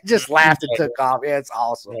 Yeah, just laughed and took off. Yeah, it's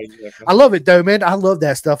awesome. I love it though, man. I love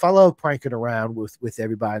that stuff. I love pranking around with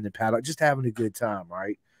everybody in the paddock, just having a good time,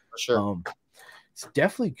 right? For sure. It's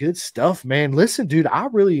definitely good stuff, man. Listen, dude, I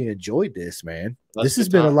really enjoyed this, man. This has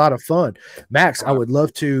been a lot of fun. Max, I would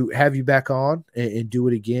love to have you back on and do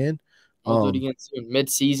it again. We'll do it again soon.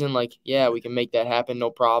 Mid-season, we can make that happen.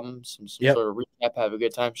 No problem. Some sort of recap, have a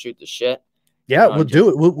good time, shoot the shit. Yeah, we'll do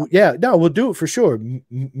it. We'll do it for sure.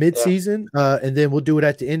 Mid-season, and then we'll do it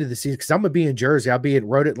at the end of the season because I'm gonna be in Jersey. I'll be in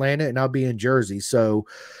Road Atlanta, and I'll be in Jersey. So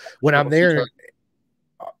when I'm there,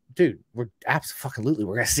 dude, we're absolutely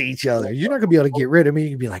we're gonna see each other. You're not gonna be able to get rid of me.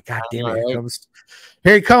 You'll be like, God damn it,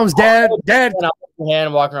 here he comes, Dad. Dad,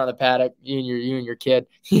 hand walking around the paddock. You and your kid.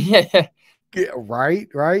 Yeah, right.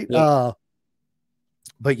 Yeah.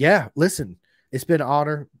 But yeah, listen, it's been an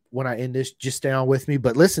honor. When I end this, just stay on with me.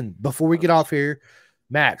 But listen, before we get off here,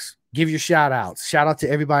 Max, give your shout outs. Shout out to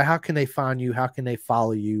everybody. How can they find you? How can they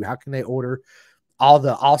follow you? How can they order all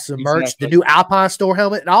the awesome merch, the new Alpine store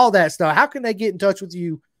helmet, and all that stuff? How can they get in touch with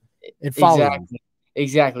you and follow you?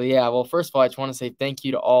 Exactly. Yeah. Well, first of all, I just want to say thank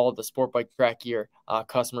you to all the Sport Bike Track Gear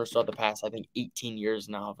customers throughout the past, I think 18 years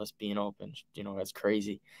now of us being open. You know, that's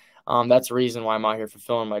crazy. That's the reason why I'm out here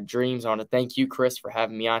fulfilling my dreams. I want to thank you, Chris, for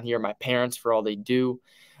having me on here. My parents for all they do.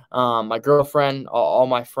 My girlfriend, all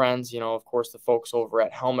my friends, you know, of course, the folks over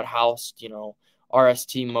at Helmet House, you know,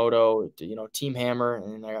 RST Moto, you know, Team Hammer,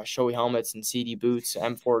 and I got Shoei helmets and CD boots,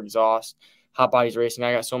 M4 exhaust, Hot Bodies Racing.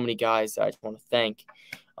 I got so many guys that I just want to thank.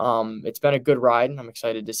 It's been a good ride, and I'm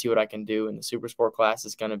excited to see what I can do in the Super Sport class.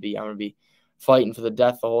 I'm going to be fighting for the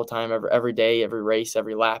death the whole time. Every day, every race,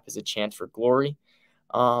 every lap is a chance for glory.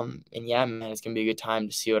 And yeah, man, it's going to be a good time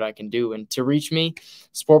to see what I can do. And to reach me,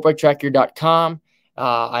 sportbiketrackgear.com.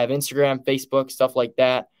 I have Instagram, Facebook, stuff like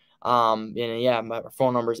that. And yeah, my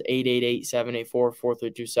phone number is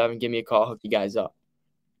 888-784-4327. Give me a call. Hook you guys up.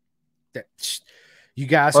 You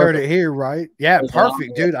guys heard it here, right? Yeah,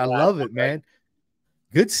 perfect, dude. I love it, man.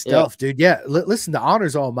 Good stuff, dude. Yeah, listen, the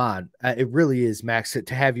honor's all mine. It really is, Max,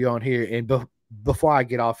 to have you on here. And before I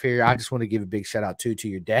get off here, I just want to give a big shout out to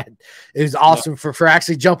your dad. It was awesome for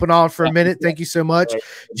actually jumping on for a minute. Thank you so much.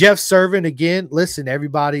 Jeff Servin, again, listen,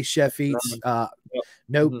 everybody, Chef Eats,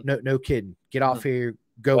 no kidding. Get off here.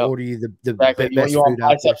 Go order you the exactly. best you food want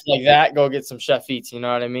biceps like that, go get some Chef Eats, you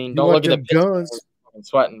know what I mean? Don't look at the guns. I'm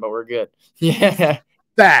sweating, but we're good. Yeah.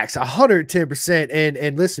 Facts, 110%.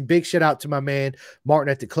 And listen, big shout out to my man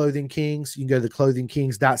Martin at the Clothing Kings. You can go to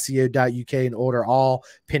theclothingkings.co.uk and order all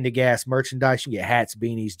Pendergast merchandise. You can get hats,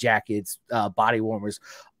 beanies, jackets, body warmers,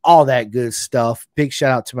 all that good stuff. Big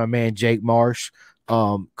shout out to my man Jake Marsh,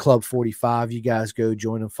 Club 45. You guys go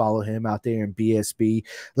join and follow him out there in BSB.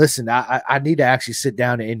 Listen, I need to actually sit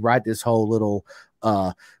down and write this whole little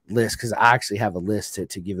list, because I actually have a list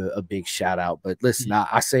to give a big shout out. But listen,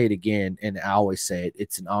 I say it again, and I always say it.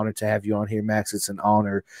 It's an honor to have you on here, Max. It's an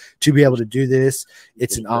honor to be able to do this.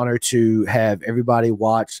 It's an honor to have everybody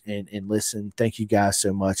watch and listen. Thank you guys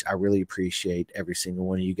so much. I really appreciate every single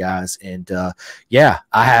one of you guys. And yeah,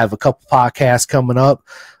 I have a couple podcasts coming up.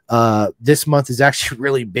 This month is actually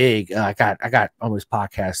really big. I got almost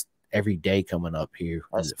podcasts every day coming up here.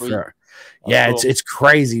 Yeah, cool. It's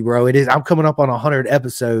crazy, bro. It is. I'm coming up on 100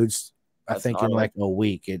 episodes. I think in like a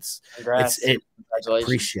week. I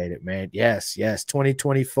appreciate it, man. Yes.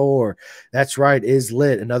 2024. That's right. Is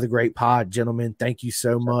lit. Another great pod, gentlemen. Thank you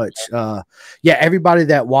so much. Yeah, everybody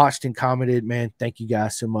that watched and commented, man, thank you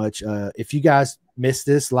guys so much. If you guys missed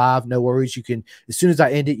this live, no worries. You can, as soon as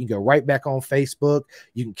I end it, you can go right back on Facebook.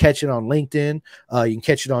 You can catch it on LinkedIn. You can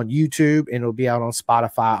catch it on YouTube, and it'll be out on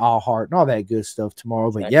Spotify, iHeart, and all that good stuff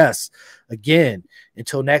tomorrow. But yes, again,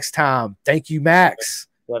 until next time, thank you, Max.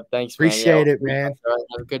 Yeah, thanks, man. Appreciate it, man.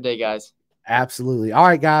 Have a good day, guys. Absolutely. All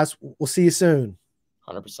right, guys. We'll see you soon.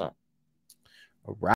 100%. All right.